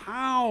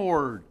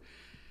empowered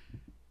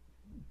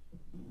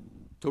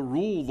to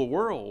rule the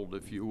world,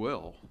 if you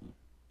will.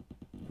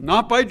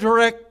 Not by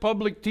direct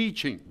public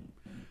teaching.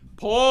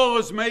 Paul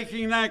is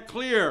making that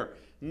clear.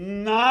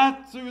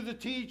 Not through the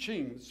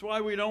teaching. That's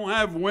why we don't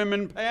have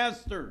women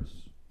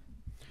pastors.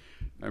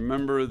 I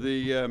remember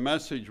the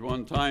message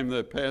one time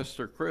that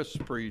Pastor Chris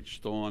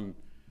preached on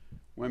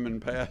women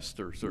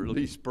pastors, or at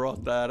least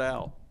brought that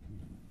out.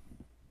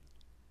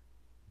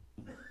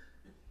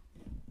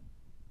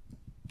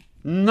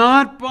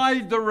 Not by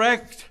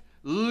direct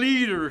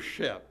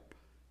leadership,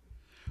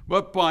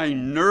 but by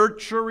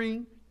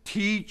nurturing,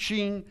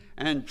 teaching,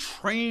 and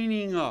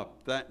training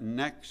up that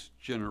next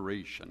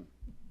generation.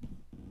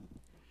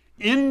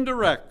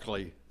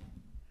 Indirectly,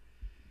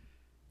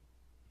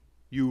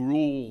 you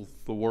rule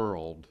the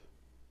world.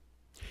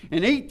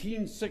 In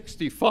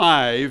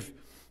 1865,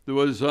 there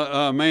was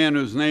a man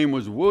whose name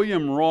was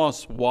William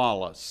Ross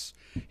Wallace.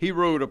 He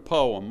wrote a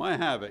poem. I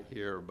have it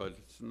here, but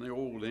it's in the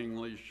Old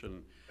English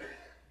and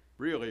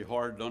really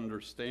hard to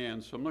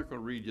understand, so I'm not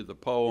going to read you the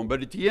poem.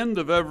 But at the end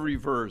of every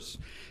verse,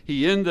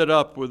 he ended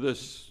up with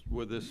this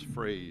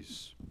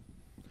phrase.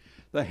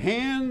 The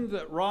hand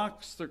that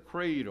rocks the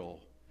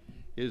cradle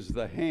is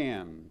the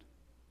hand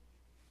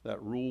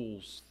that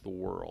rules the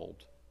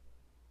world.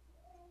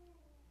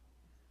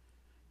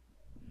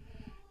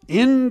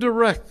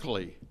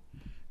 Indirectly,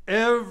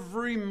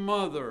 every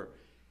mother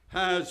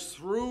has,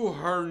 through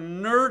her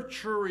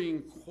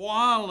nurturing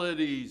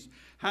qualities,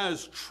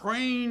 has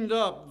trained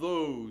up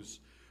those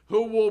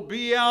who will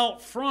be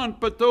out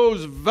front, but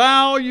those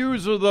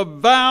values are the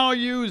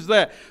values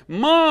that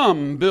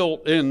Mom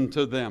built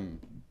into them.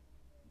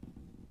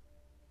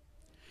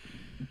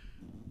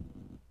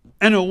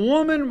 And a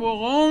woman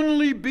will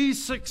only be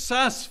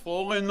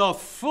successful in the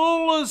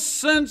fullest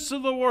sense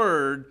of the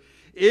word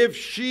if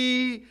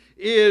she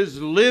is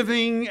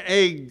living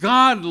a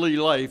godly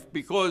life,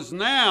 because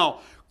now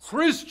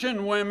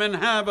Christian women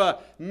have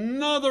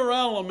another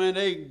element,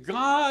 a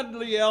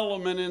godly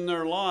element in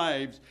their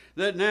lives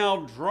that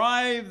now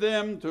drive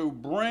them to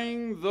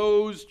bring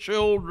those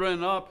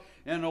children up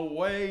in a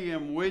way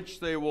in which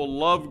they will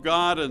love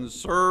God and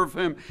serve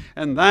Him.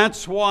 And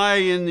that's why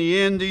in the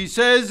end he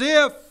says,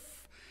 if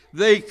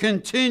they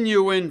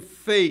continue in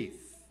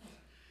faith,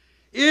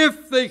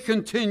 if they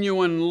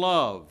continue in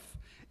love,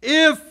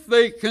 if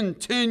they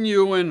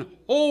continue in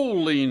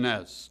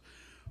holiness,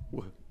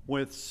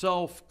 with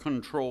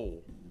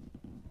self-control.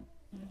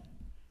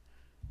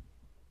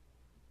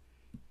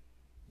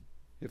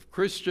 If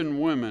Christian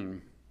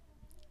women,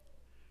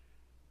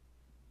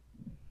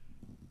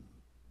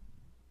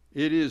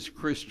 it is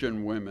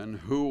Christian women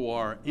who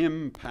are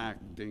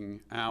impacting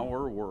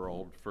our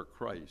world for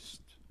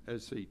Christ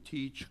as they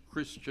teach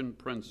Christian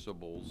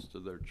principles to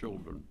their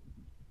children.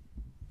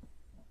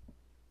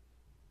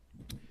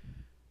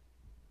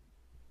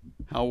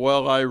 How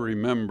well I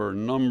remember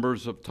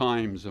numbers of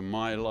times in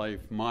my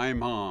life, my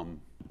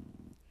mom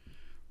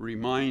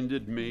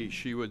reminded me,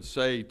 she would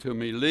say to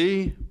me,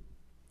 Lee,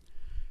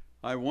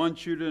 I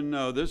want you to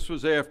know, this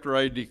was after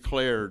I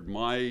declared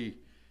my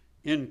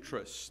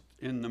interest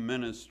in the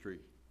ministry.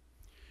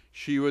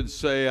 She would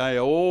say, I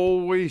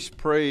always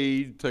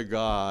prayed to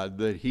God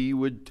that He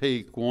would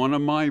take one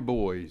of my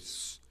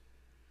boys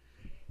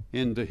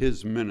into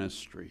His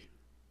ministry.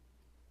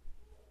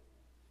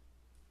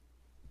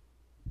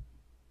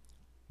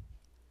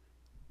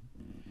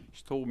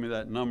 She's told me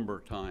that a number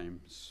of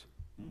times.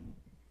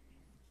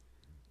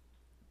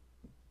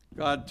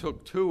 God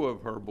took 2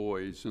 of her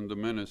boys into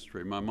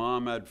ministry. My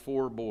mom had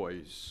 4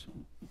 boys.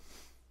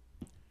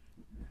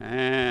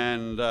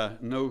 And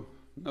no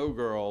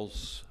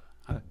girls.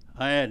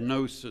 I had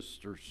no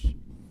sisters.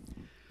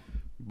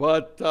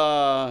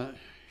 But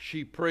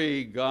she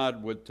prayed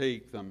God would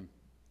take them.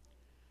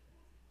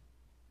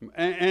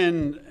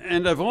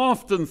 And I've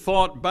often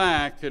thought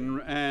back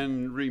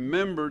and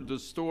remembered the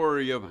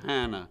story of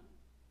Hannah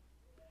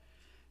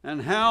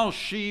and how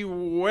she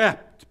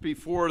wept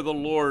before the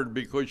Lord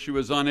because she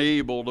was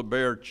unable to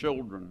bear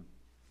children.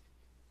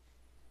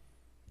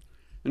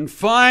 And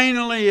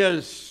finally,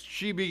 as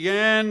she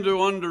began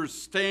to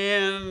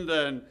understand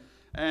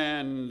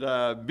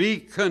and be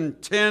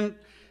content,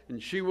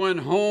 and she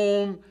went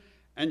home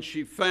and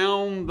she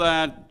found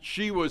that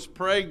she was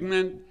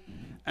pregnant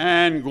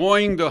and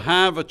going to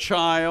have a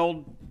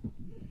child,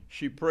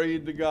 she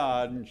prayed to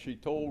God and she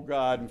told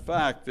God, in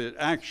fact, it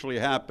actually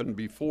happened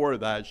before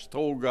that. She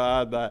told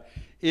God that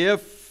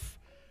if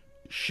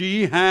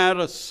she had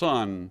a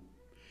son,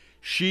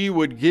 she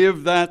would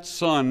give that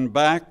son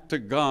back to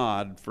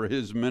God for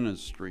his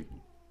ministry.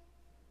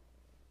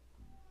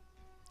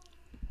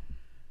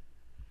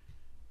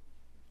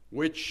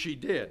 Which she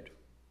did.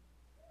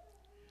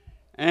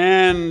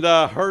 And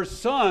her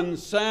son,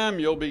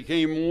 Samuel,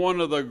 became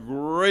one of the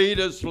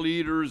greatest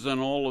leaders in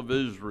all of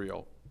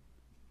Israel.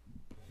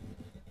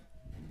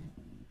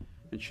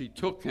 And she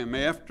took him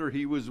after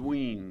he was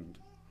weaned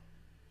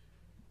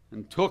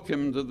and took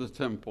him to the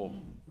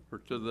temple, or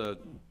to the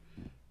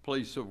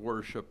place of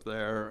worship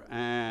there,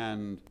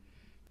 and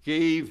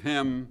gave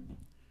him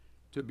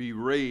to be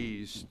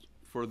raised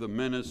for the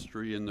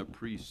ministry and the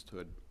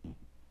priesthood.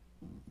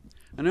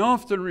 And I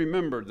often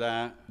remember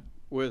that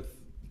with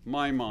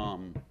my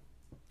mom. I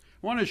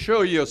want to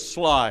show you a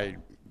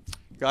slide.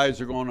 Guys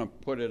are going to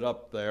put it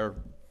up there.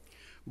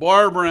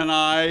 Barbara and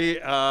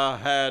I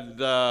had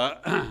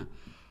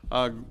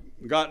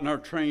gotten our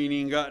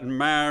training, gotten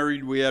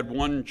married. We had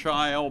one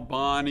child,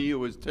 Bonnie, who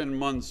was 10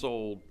 months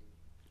old.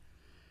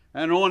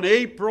 And on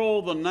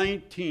April the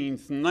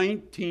 19th,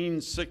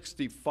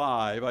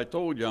 1965, I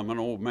told you I'm an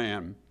old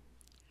man,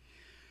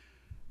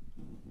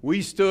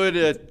 we stood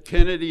at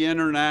Kennedy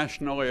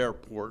International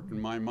Airport,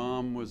 and my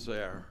mom was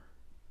there.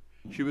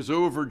 She was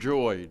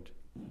overjoyed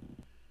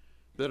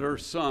that her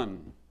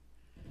son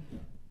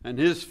and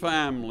his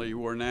family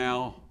were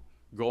now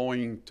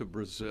going to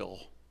Brazil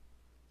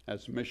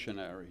as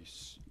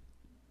missionaries.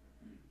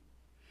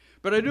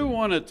 But I do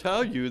want to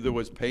tell you there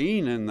was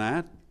pain in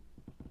that.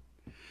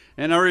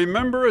 And I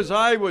remember as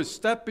I was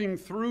stepping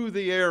through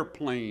the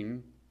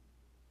airplane,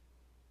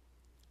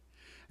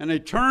 and I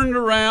turned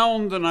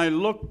around and I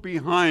looked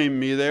behind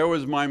me, there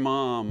was my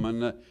mom,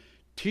 and the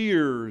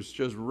tears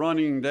just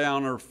running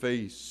down her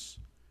face.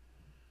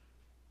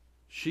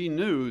 She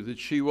knew that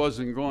she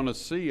wasn't going to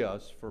see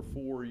us for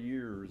 4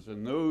 years.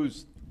 In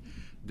those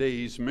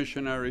days,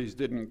 missionaries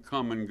didn't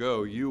come and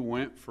go. You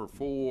went for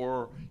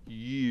 4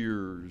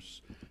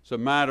 years. As a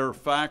matter of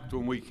fact,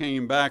 when we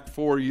came back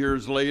 4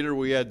 years later,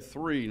 we had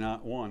 3,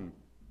 not 1.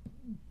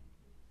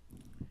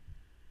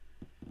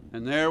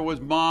 And there was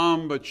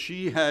Mom, but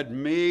she had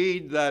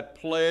made that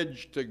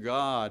pledge to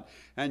God.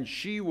 And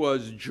she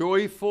was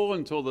joyful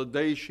until the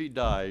day she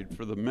died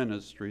for the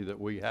ministry that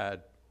we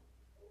had.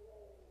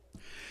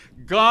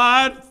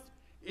 God,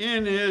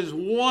 in His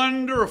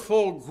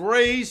wonderful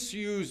grace,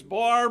 used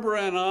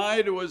Barbara and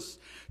I to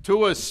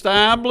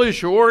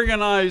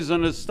organize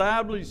and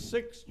establish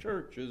 6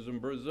 churches in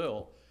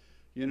Brazil.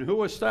 You know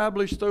who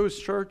established those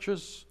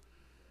churches?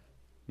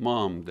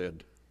 Mom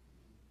did.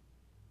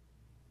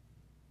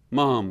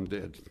 Mom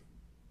did.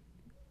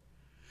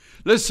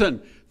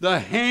 Listen, the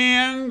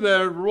hand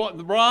that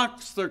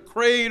rocks the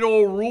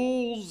cradle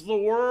rules the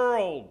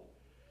world.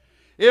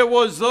 It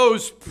was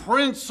those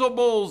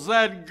principles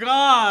that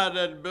God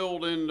had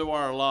built into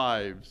our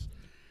lives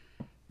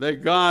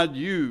that God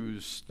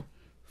used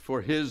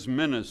for His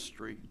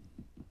ministry.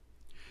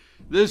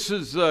 This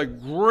is the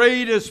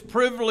greatest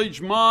privilege,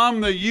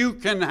 Mom, that you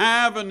can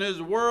have in this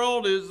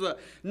world, is the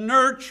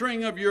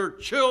nurturing of your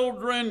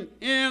children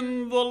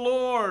in the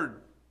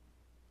Lord.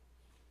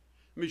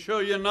 Let me show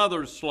you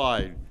another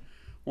slide.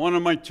 One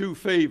of my 2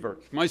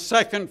 favorites. My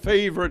second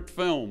favorite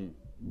film.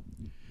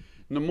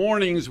 In the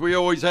mornings, we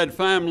always had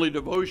family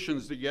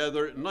devotions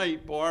together. At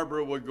night,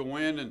 Barbara would go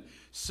in and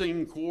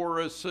sing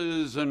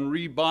choruses and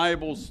read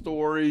Bible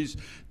stories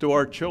to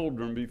our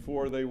children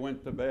before they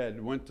went to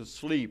bed, went to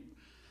sleep,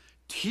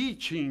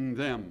 teaching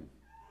them.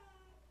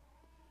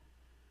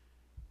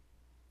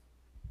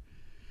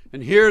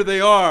 And here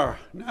they are.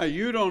 Now,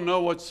 you don't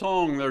know what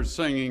song they're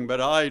singing, but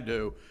I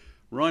do.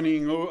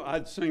 Running over,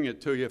 I'd sing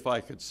it to you if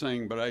I could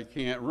sing, but I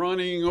can't.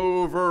 Running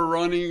over,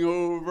 running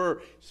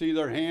over. See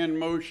their hand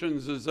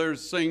motions as they're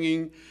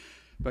singing.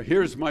 But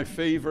here's my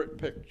favorite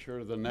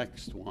picture, the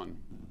next one.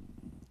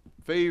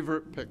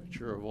 Favorite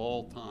picture of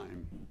all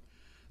time.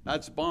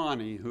 That's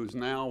Bonnie, who's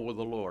now with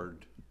the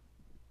Lord.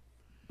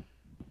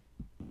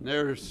 And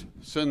there's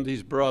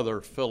Cindy's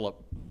brother,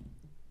 Philip.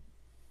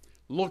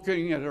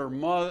 Looking at her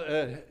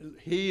mother,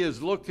 he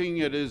is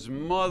looking at his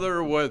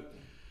mother with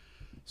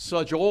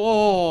such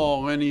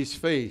awe in his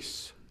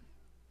face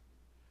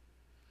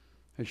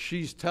as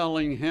she's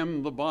telling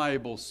him the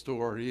Bible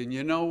story. And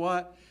you know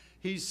what?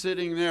 He's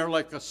sitting there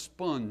like a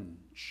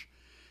sponge.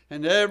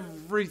 And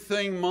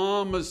everything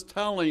Mom is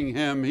telling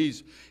him,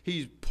 he's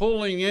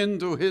pulling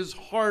into his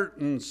heart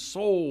and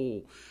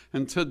soul.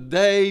 And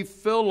today,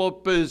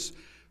 Philip is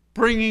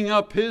bringing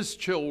up his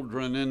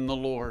children in the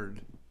Lord.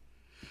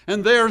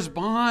 And there's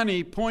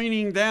Bonnie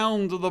pointing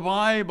down to the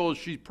Bible.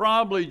 She's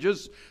probably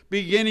just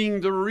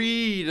beginning to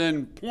read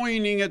and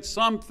pointing at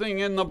something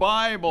in the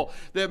Bible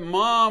that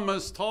Mom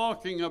is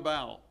talking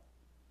about.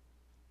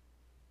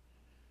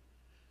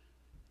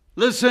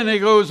 Listen, it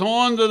goes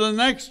on to the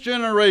next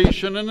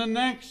generation and the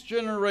next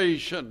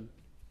generation.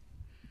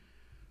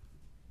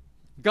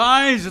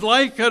 Guys,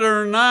 like it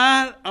or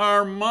not,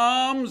 our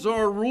moms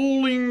are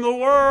ruling the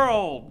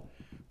world.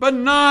 But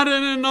not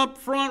in an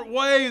upfront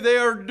way. They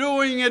are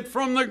doing it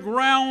from the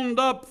ground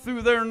up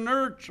through their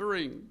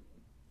nurturing.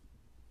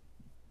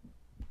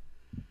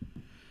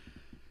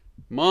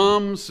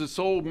 Moms, this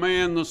old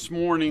man this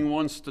morning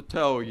wants to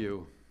tell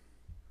you.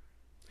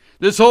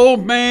 This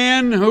old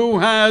man who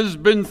has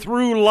been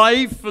through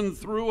life and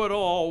through it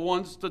all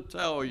wants to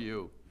tell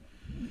you.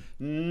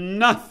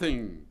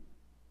 Nothing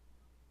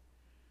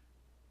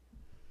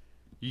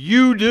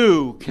you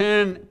do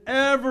can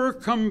ever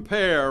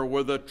compare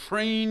with the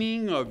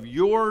training of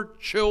your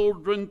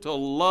children to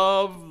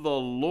love the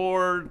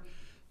Lord.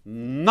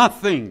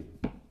 Nothing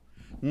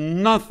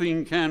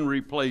can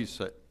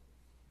replace it.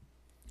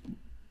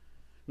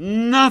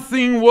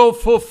 Nothing will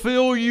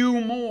fulfill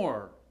you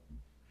more.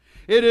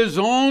 It is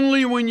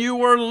only when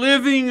you are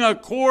living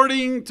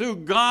according to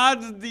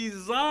God's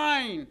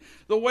design,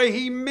 the way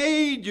He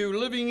made you,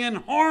 living in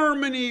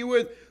harmony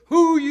with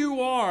who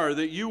you are,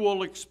 that you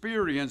will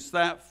experience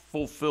that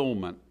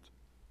fulfillment.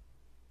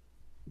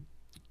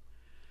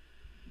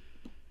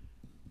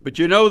 But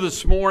you know,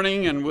 this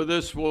morning, and with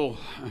this we'll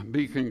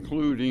be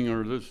concluding,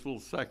 or this little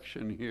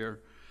section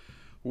here,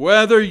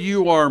 whether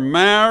you are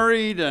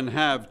married and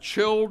have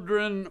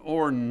children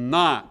or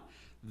not,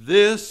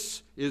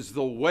 this is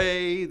the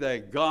way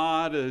that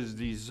God has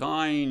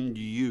designed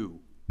you.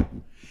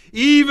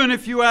 Even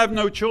if you have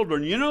no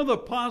children. You know, the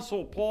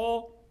Apostle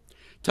Paul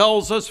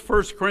tells us,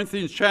 1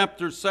 Corinthians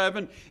chapter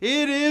 7,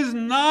 it is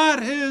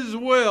not his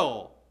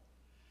will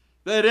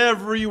that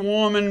every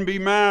woman be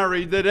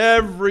married, that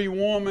every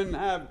woman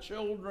have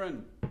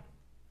children.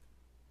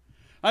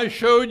 I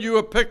showed you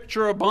a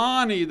picture of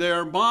Bonnie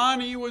there.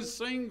 Bonnie was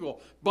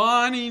single.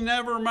 Bonnie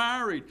never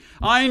married.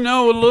 I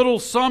know a little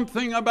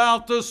something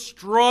about the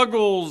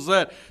struggles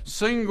that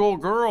single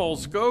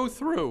girls go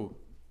through.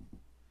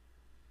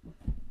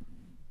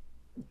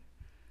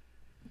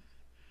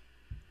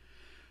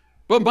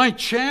 But my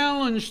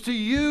challenge to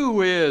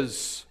you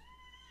is,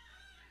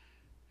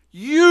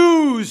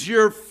 use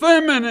your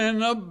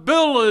feminine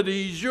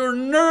abilities, your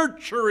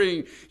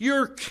nurturing,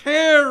 your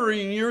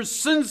caring, your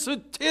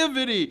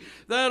sensitivity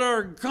that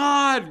are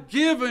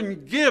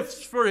God-given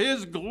gifts for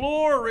His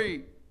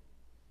glory.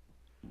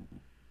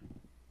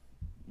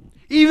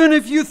 Even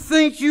if you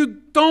think you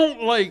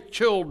don't like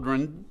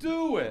children,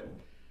 do it.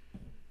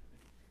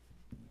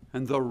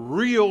 And the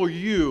real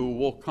you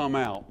will come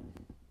out.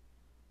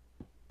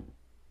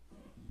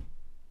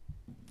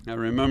 I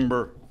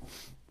remember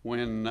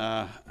when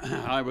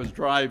I was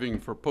driving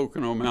for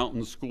Pocono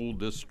Mountain School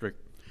District.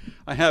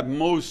 I had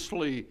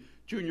mostly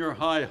junior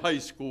high, high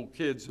school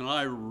kids, and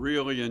I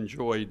really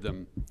enjoyed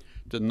them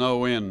to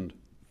no end.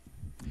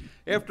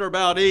 After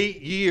about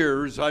 8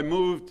 years, I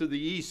moved to the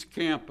East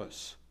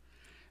Campus.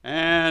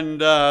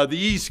 And the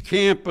East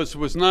Campus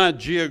was not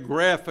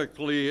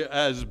geographically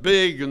as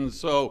big, and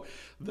so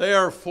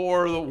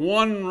therefore the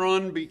one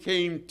run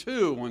became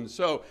two. And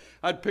so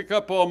I'd pick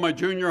up all my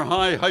junior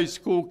high, high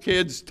school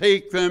kids,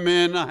 take them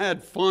in. I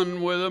had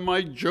fun with them.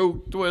 I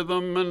joked with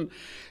them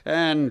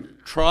and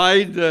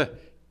tried to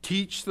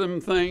teach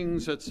them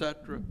things,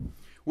 etc.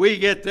 We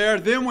get there,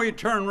 then we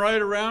turn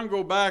right around,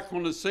 go back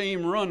on the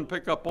same run,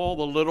 pick up all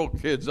the little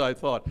kids. I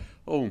thought,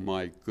 oh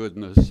my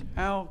goodness,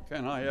 how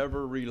can I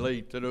ever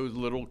relate to those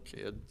little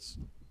kids?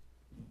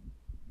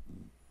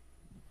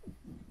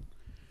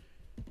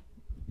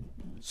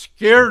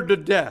 Scared to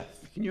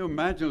death. Can you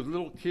imagine those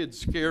little kids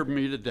scared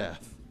me to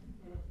death?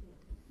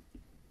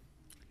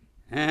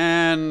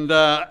 And,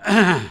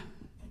 but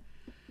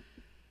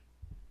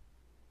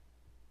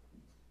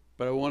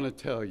I want to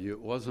tell you,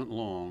 it wasn't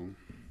long.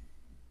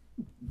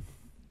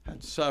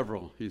 Had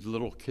several these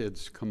little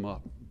kids come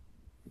up.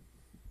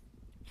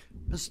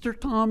 Mr.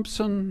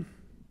 Thompson,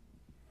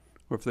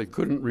 or if they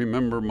couldn't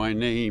remember my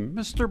name,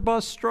 Mr.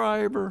 Bus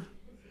Driver,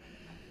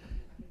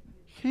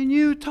 can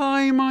you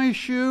tie my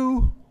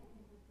shoe?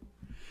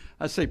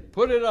 I say,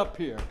 put it up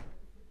here.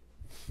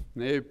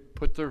 And they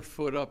put their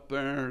foot up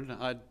there, and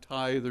I'd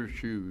tie their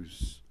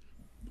shoes.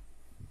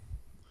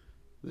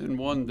 Then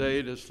one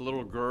day, this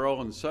little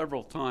girl, and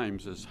several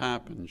times this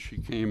happened, she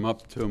came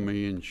up to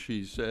me and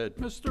she said,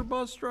 Mr.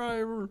 Bus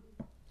Driver,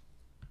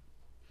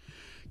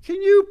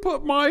 can you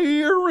put my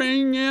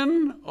earring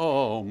in?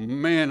 Oh,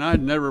 man,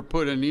 I'd never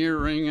put an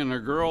earring in a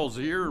girl's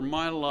ear in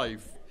my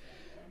life.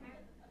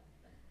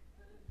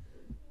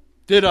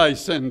 Did I,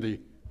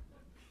 Cindy?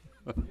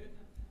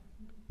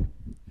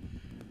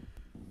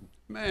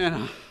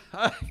 Man,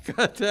 I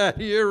got that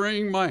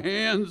earring, my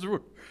hands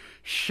were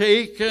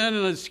shaking and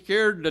I was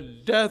scared to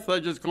death. I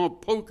just going to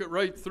poke it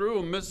right through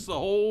and miss the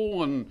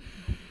hole, and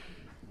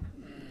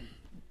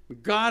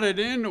got it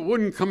in. It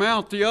wouldn't come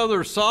out the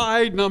other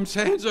side, and I'm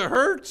saying, it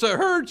hurts, it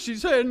hurts. She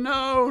said,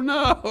 no.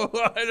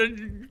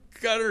 I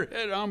got her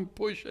head, I'm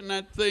pushing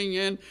that thing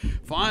in.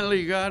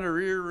 Finally got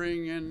her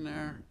earring in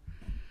there.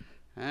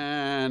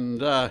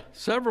 And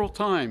several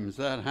times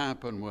that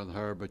happened with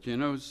her, but you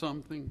know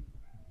something?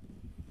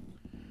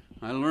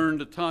 I learned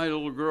to tie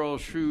little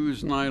girls'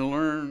 shoes, and I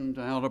learned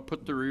how to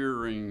put their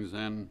earrings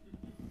in.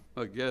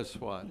 But guess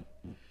what?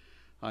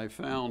 I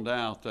found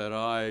out that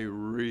I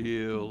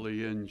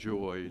really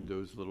enjoyed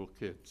those little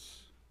kids.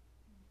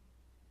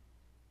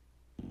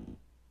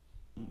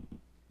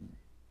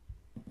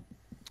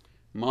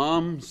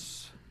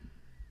 Moms,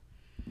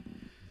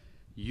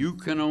 you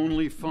can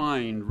only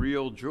find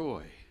real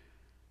joy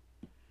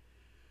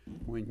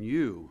when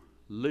you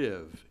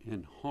live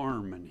in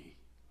harmony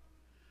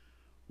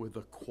with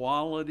the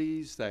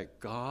qualities that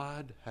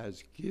God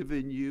has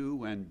given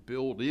you and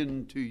built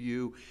into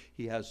you.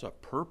 He has a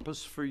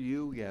purpose for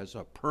you. He has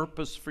a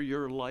purpose for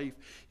your life.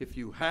 If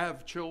you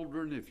have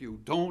children, if you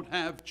don't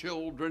have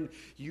children,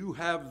 you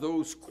have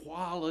those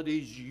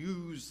qualities.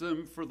 Use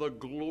them for the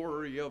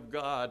glory of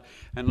God.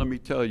 And let me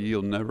tell you,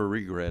 you'll never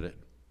regret it.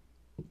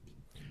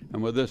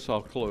 And with this,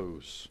 I'll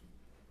close.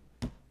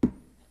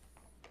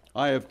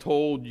 I have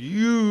told,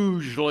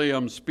 usually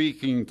I'm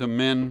speaking to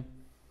men,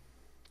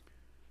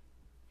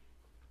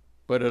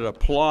 but it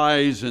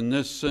applies in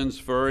this sense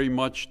very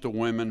much to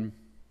women.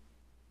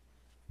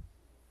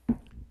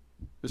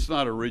 It's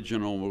not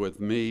original with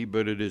me,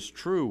 but it is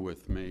true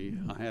with me.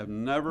 I have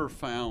never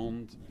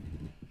found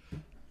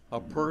a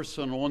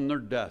person on their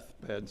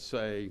deathbed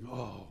saying,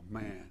 oh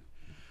man,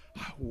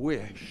 I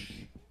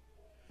wish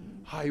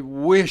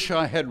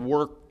I had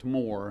worked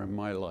more in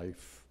my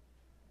life.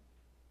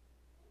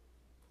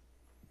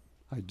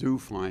 I do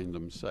find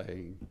them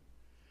saying,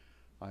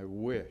 I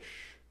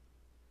wish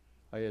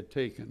I had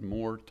taken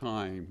more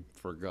time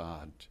for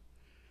God.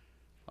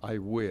 I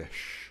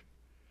wish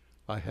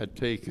I had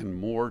taken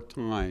more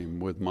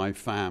time with my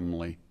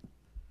family.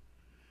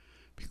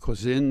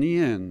 Because in the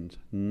end,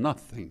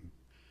 nothing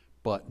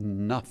but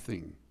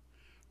nothing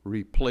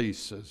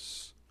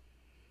replaces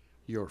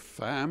your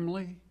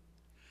family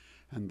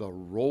and the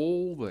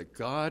role that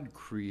God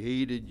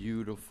created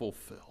you to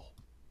fulfill.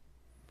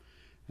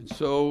 And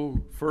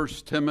so, 1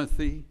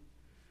 Timothy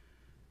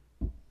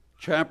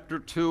chapter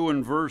 2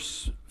 and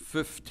verse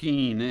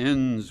 15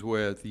 ends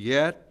with,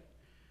 yet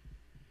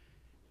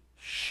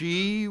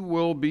she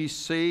will be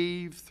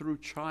saved through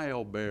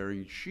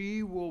childbearing.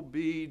 She will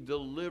be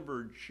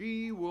delivered.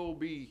 She will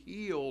be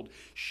healed.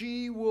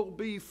 She will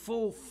be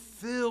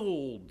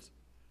fulfilled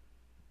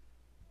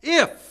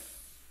if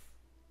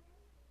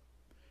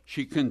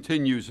she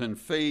continues in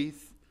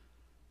faith,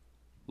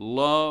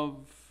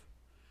 love,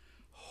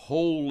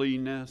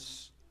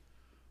 holiness,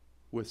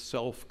 with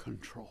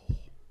self-control.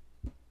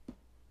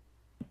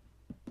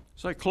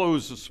 As I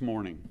close this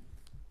morning,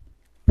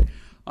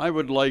 I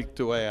would like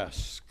to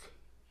ask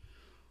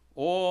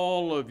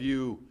all of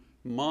you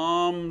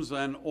moms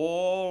and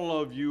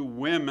all of you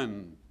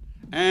women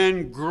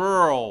and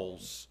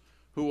girls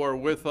who are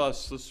with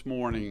us this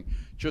morning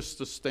just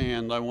to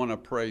stand. I want to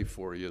pray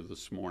for you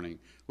this morning.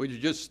 Would you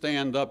just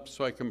stand up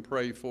so I can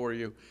pray for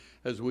you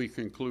as we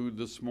conclude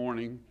this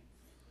morning?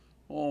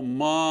 Oh,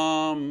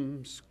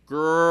 moms,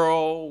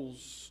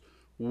 girls,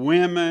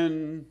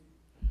 women,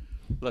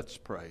 let's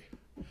pray.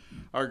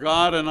 Our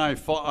God and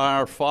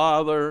our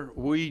Father,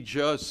 we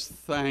just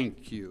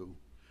thank you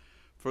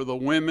for the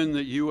women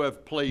that you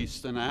have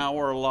placed in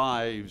our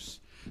lives,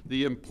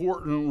 the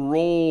important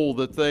role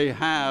that they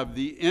have,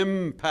 the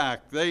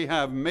impact they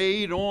have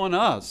made on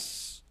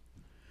us.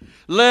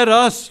 Let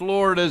us,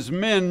 Lord, as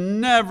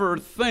men, never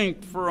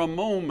think for a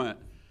moment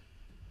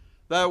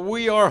that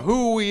we are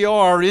who we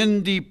are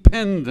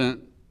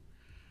independent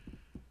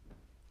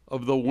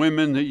of the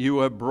women that you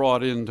have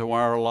brought into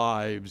our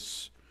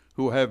lives,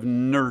 who have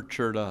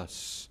nurtured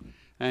us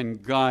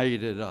and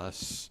guided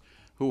us,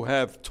 who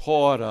have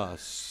taught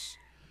us.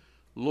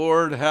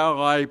 Lord,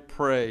 how I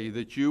pray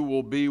that you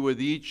will be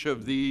with each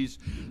of these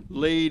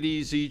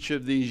ladies, each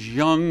of these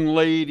young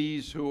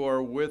ladies who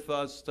are with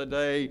us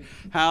today.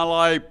 How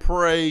I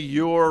pray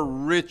your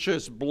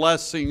richest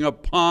blessing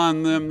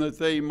upon them, that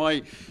they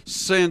might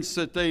sense,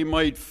 that they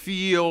might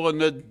feel in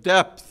the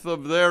depth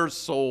of their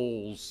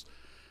souls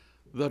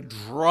the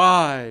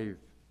drive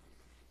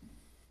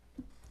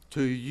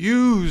to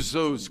use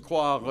those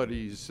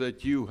qualities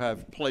that you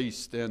have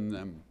placed in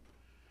them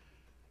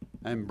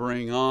and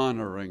bring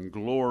honor and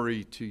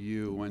glory to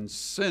you, and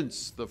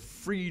sense the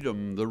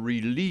freedom, the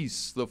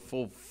release, the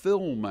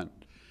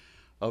fulfillment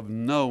of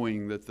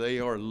knowing that they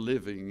are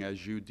living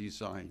as you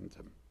designed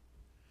them.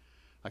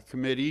 I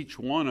commit each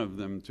one of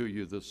them to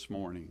you this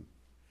morning.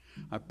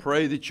 I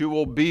pray that you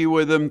will be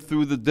with them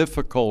through the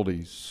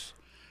difficulties.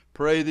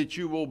 Pray that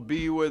you will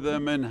be with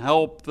them and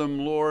help them,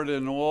 Lord,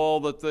 in all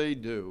that they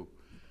do,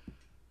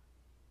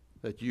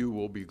 that you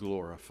will be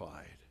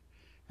glorified.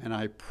 And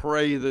I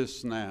pray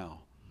this now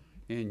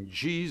in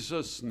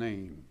Jesus'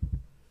 name,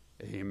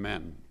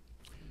 amen.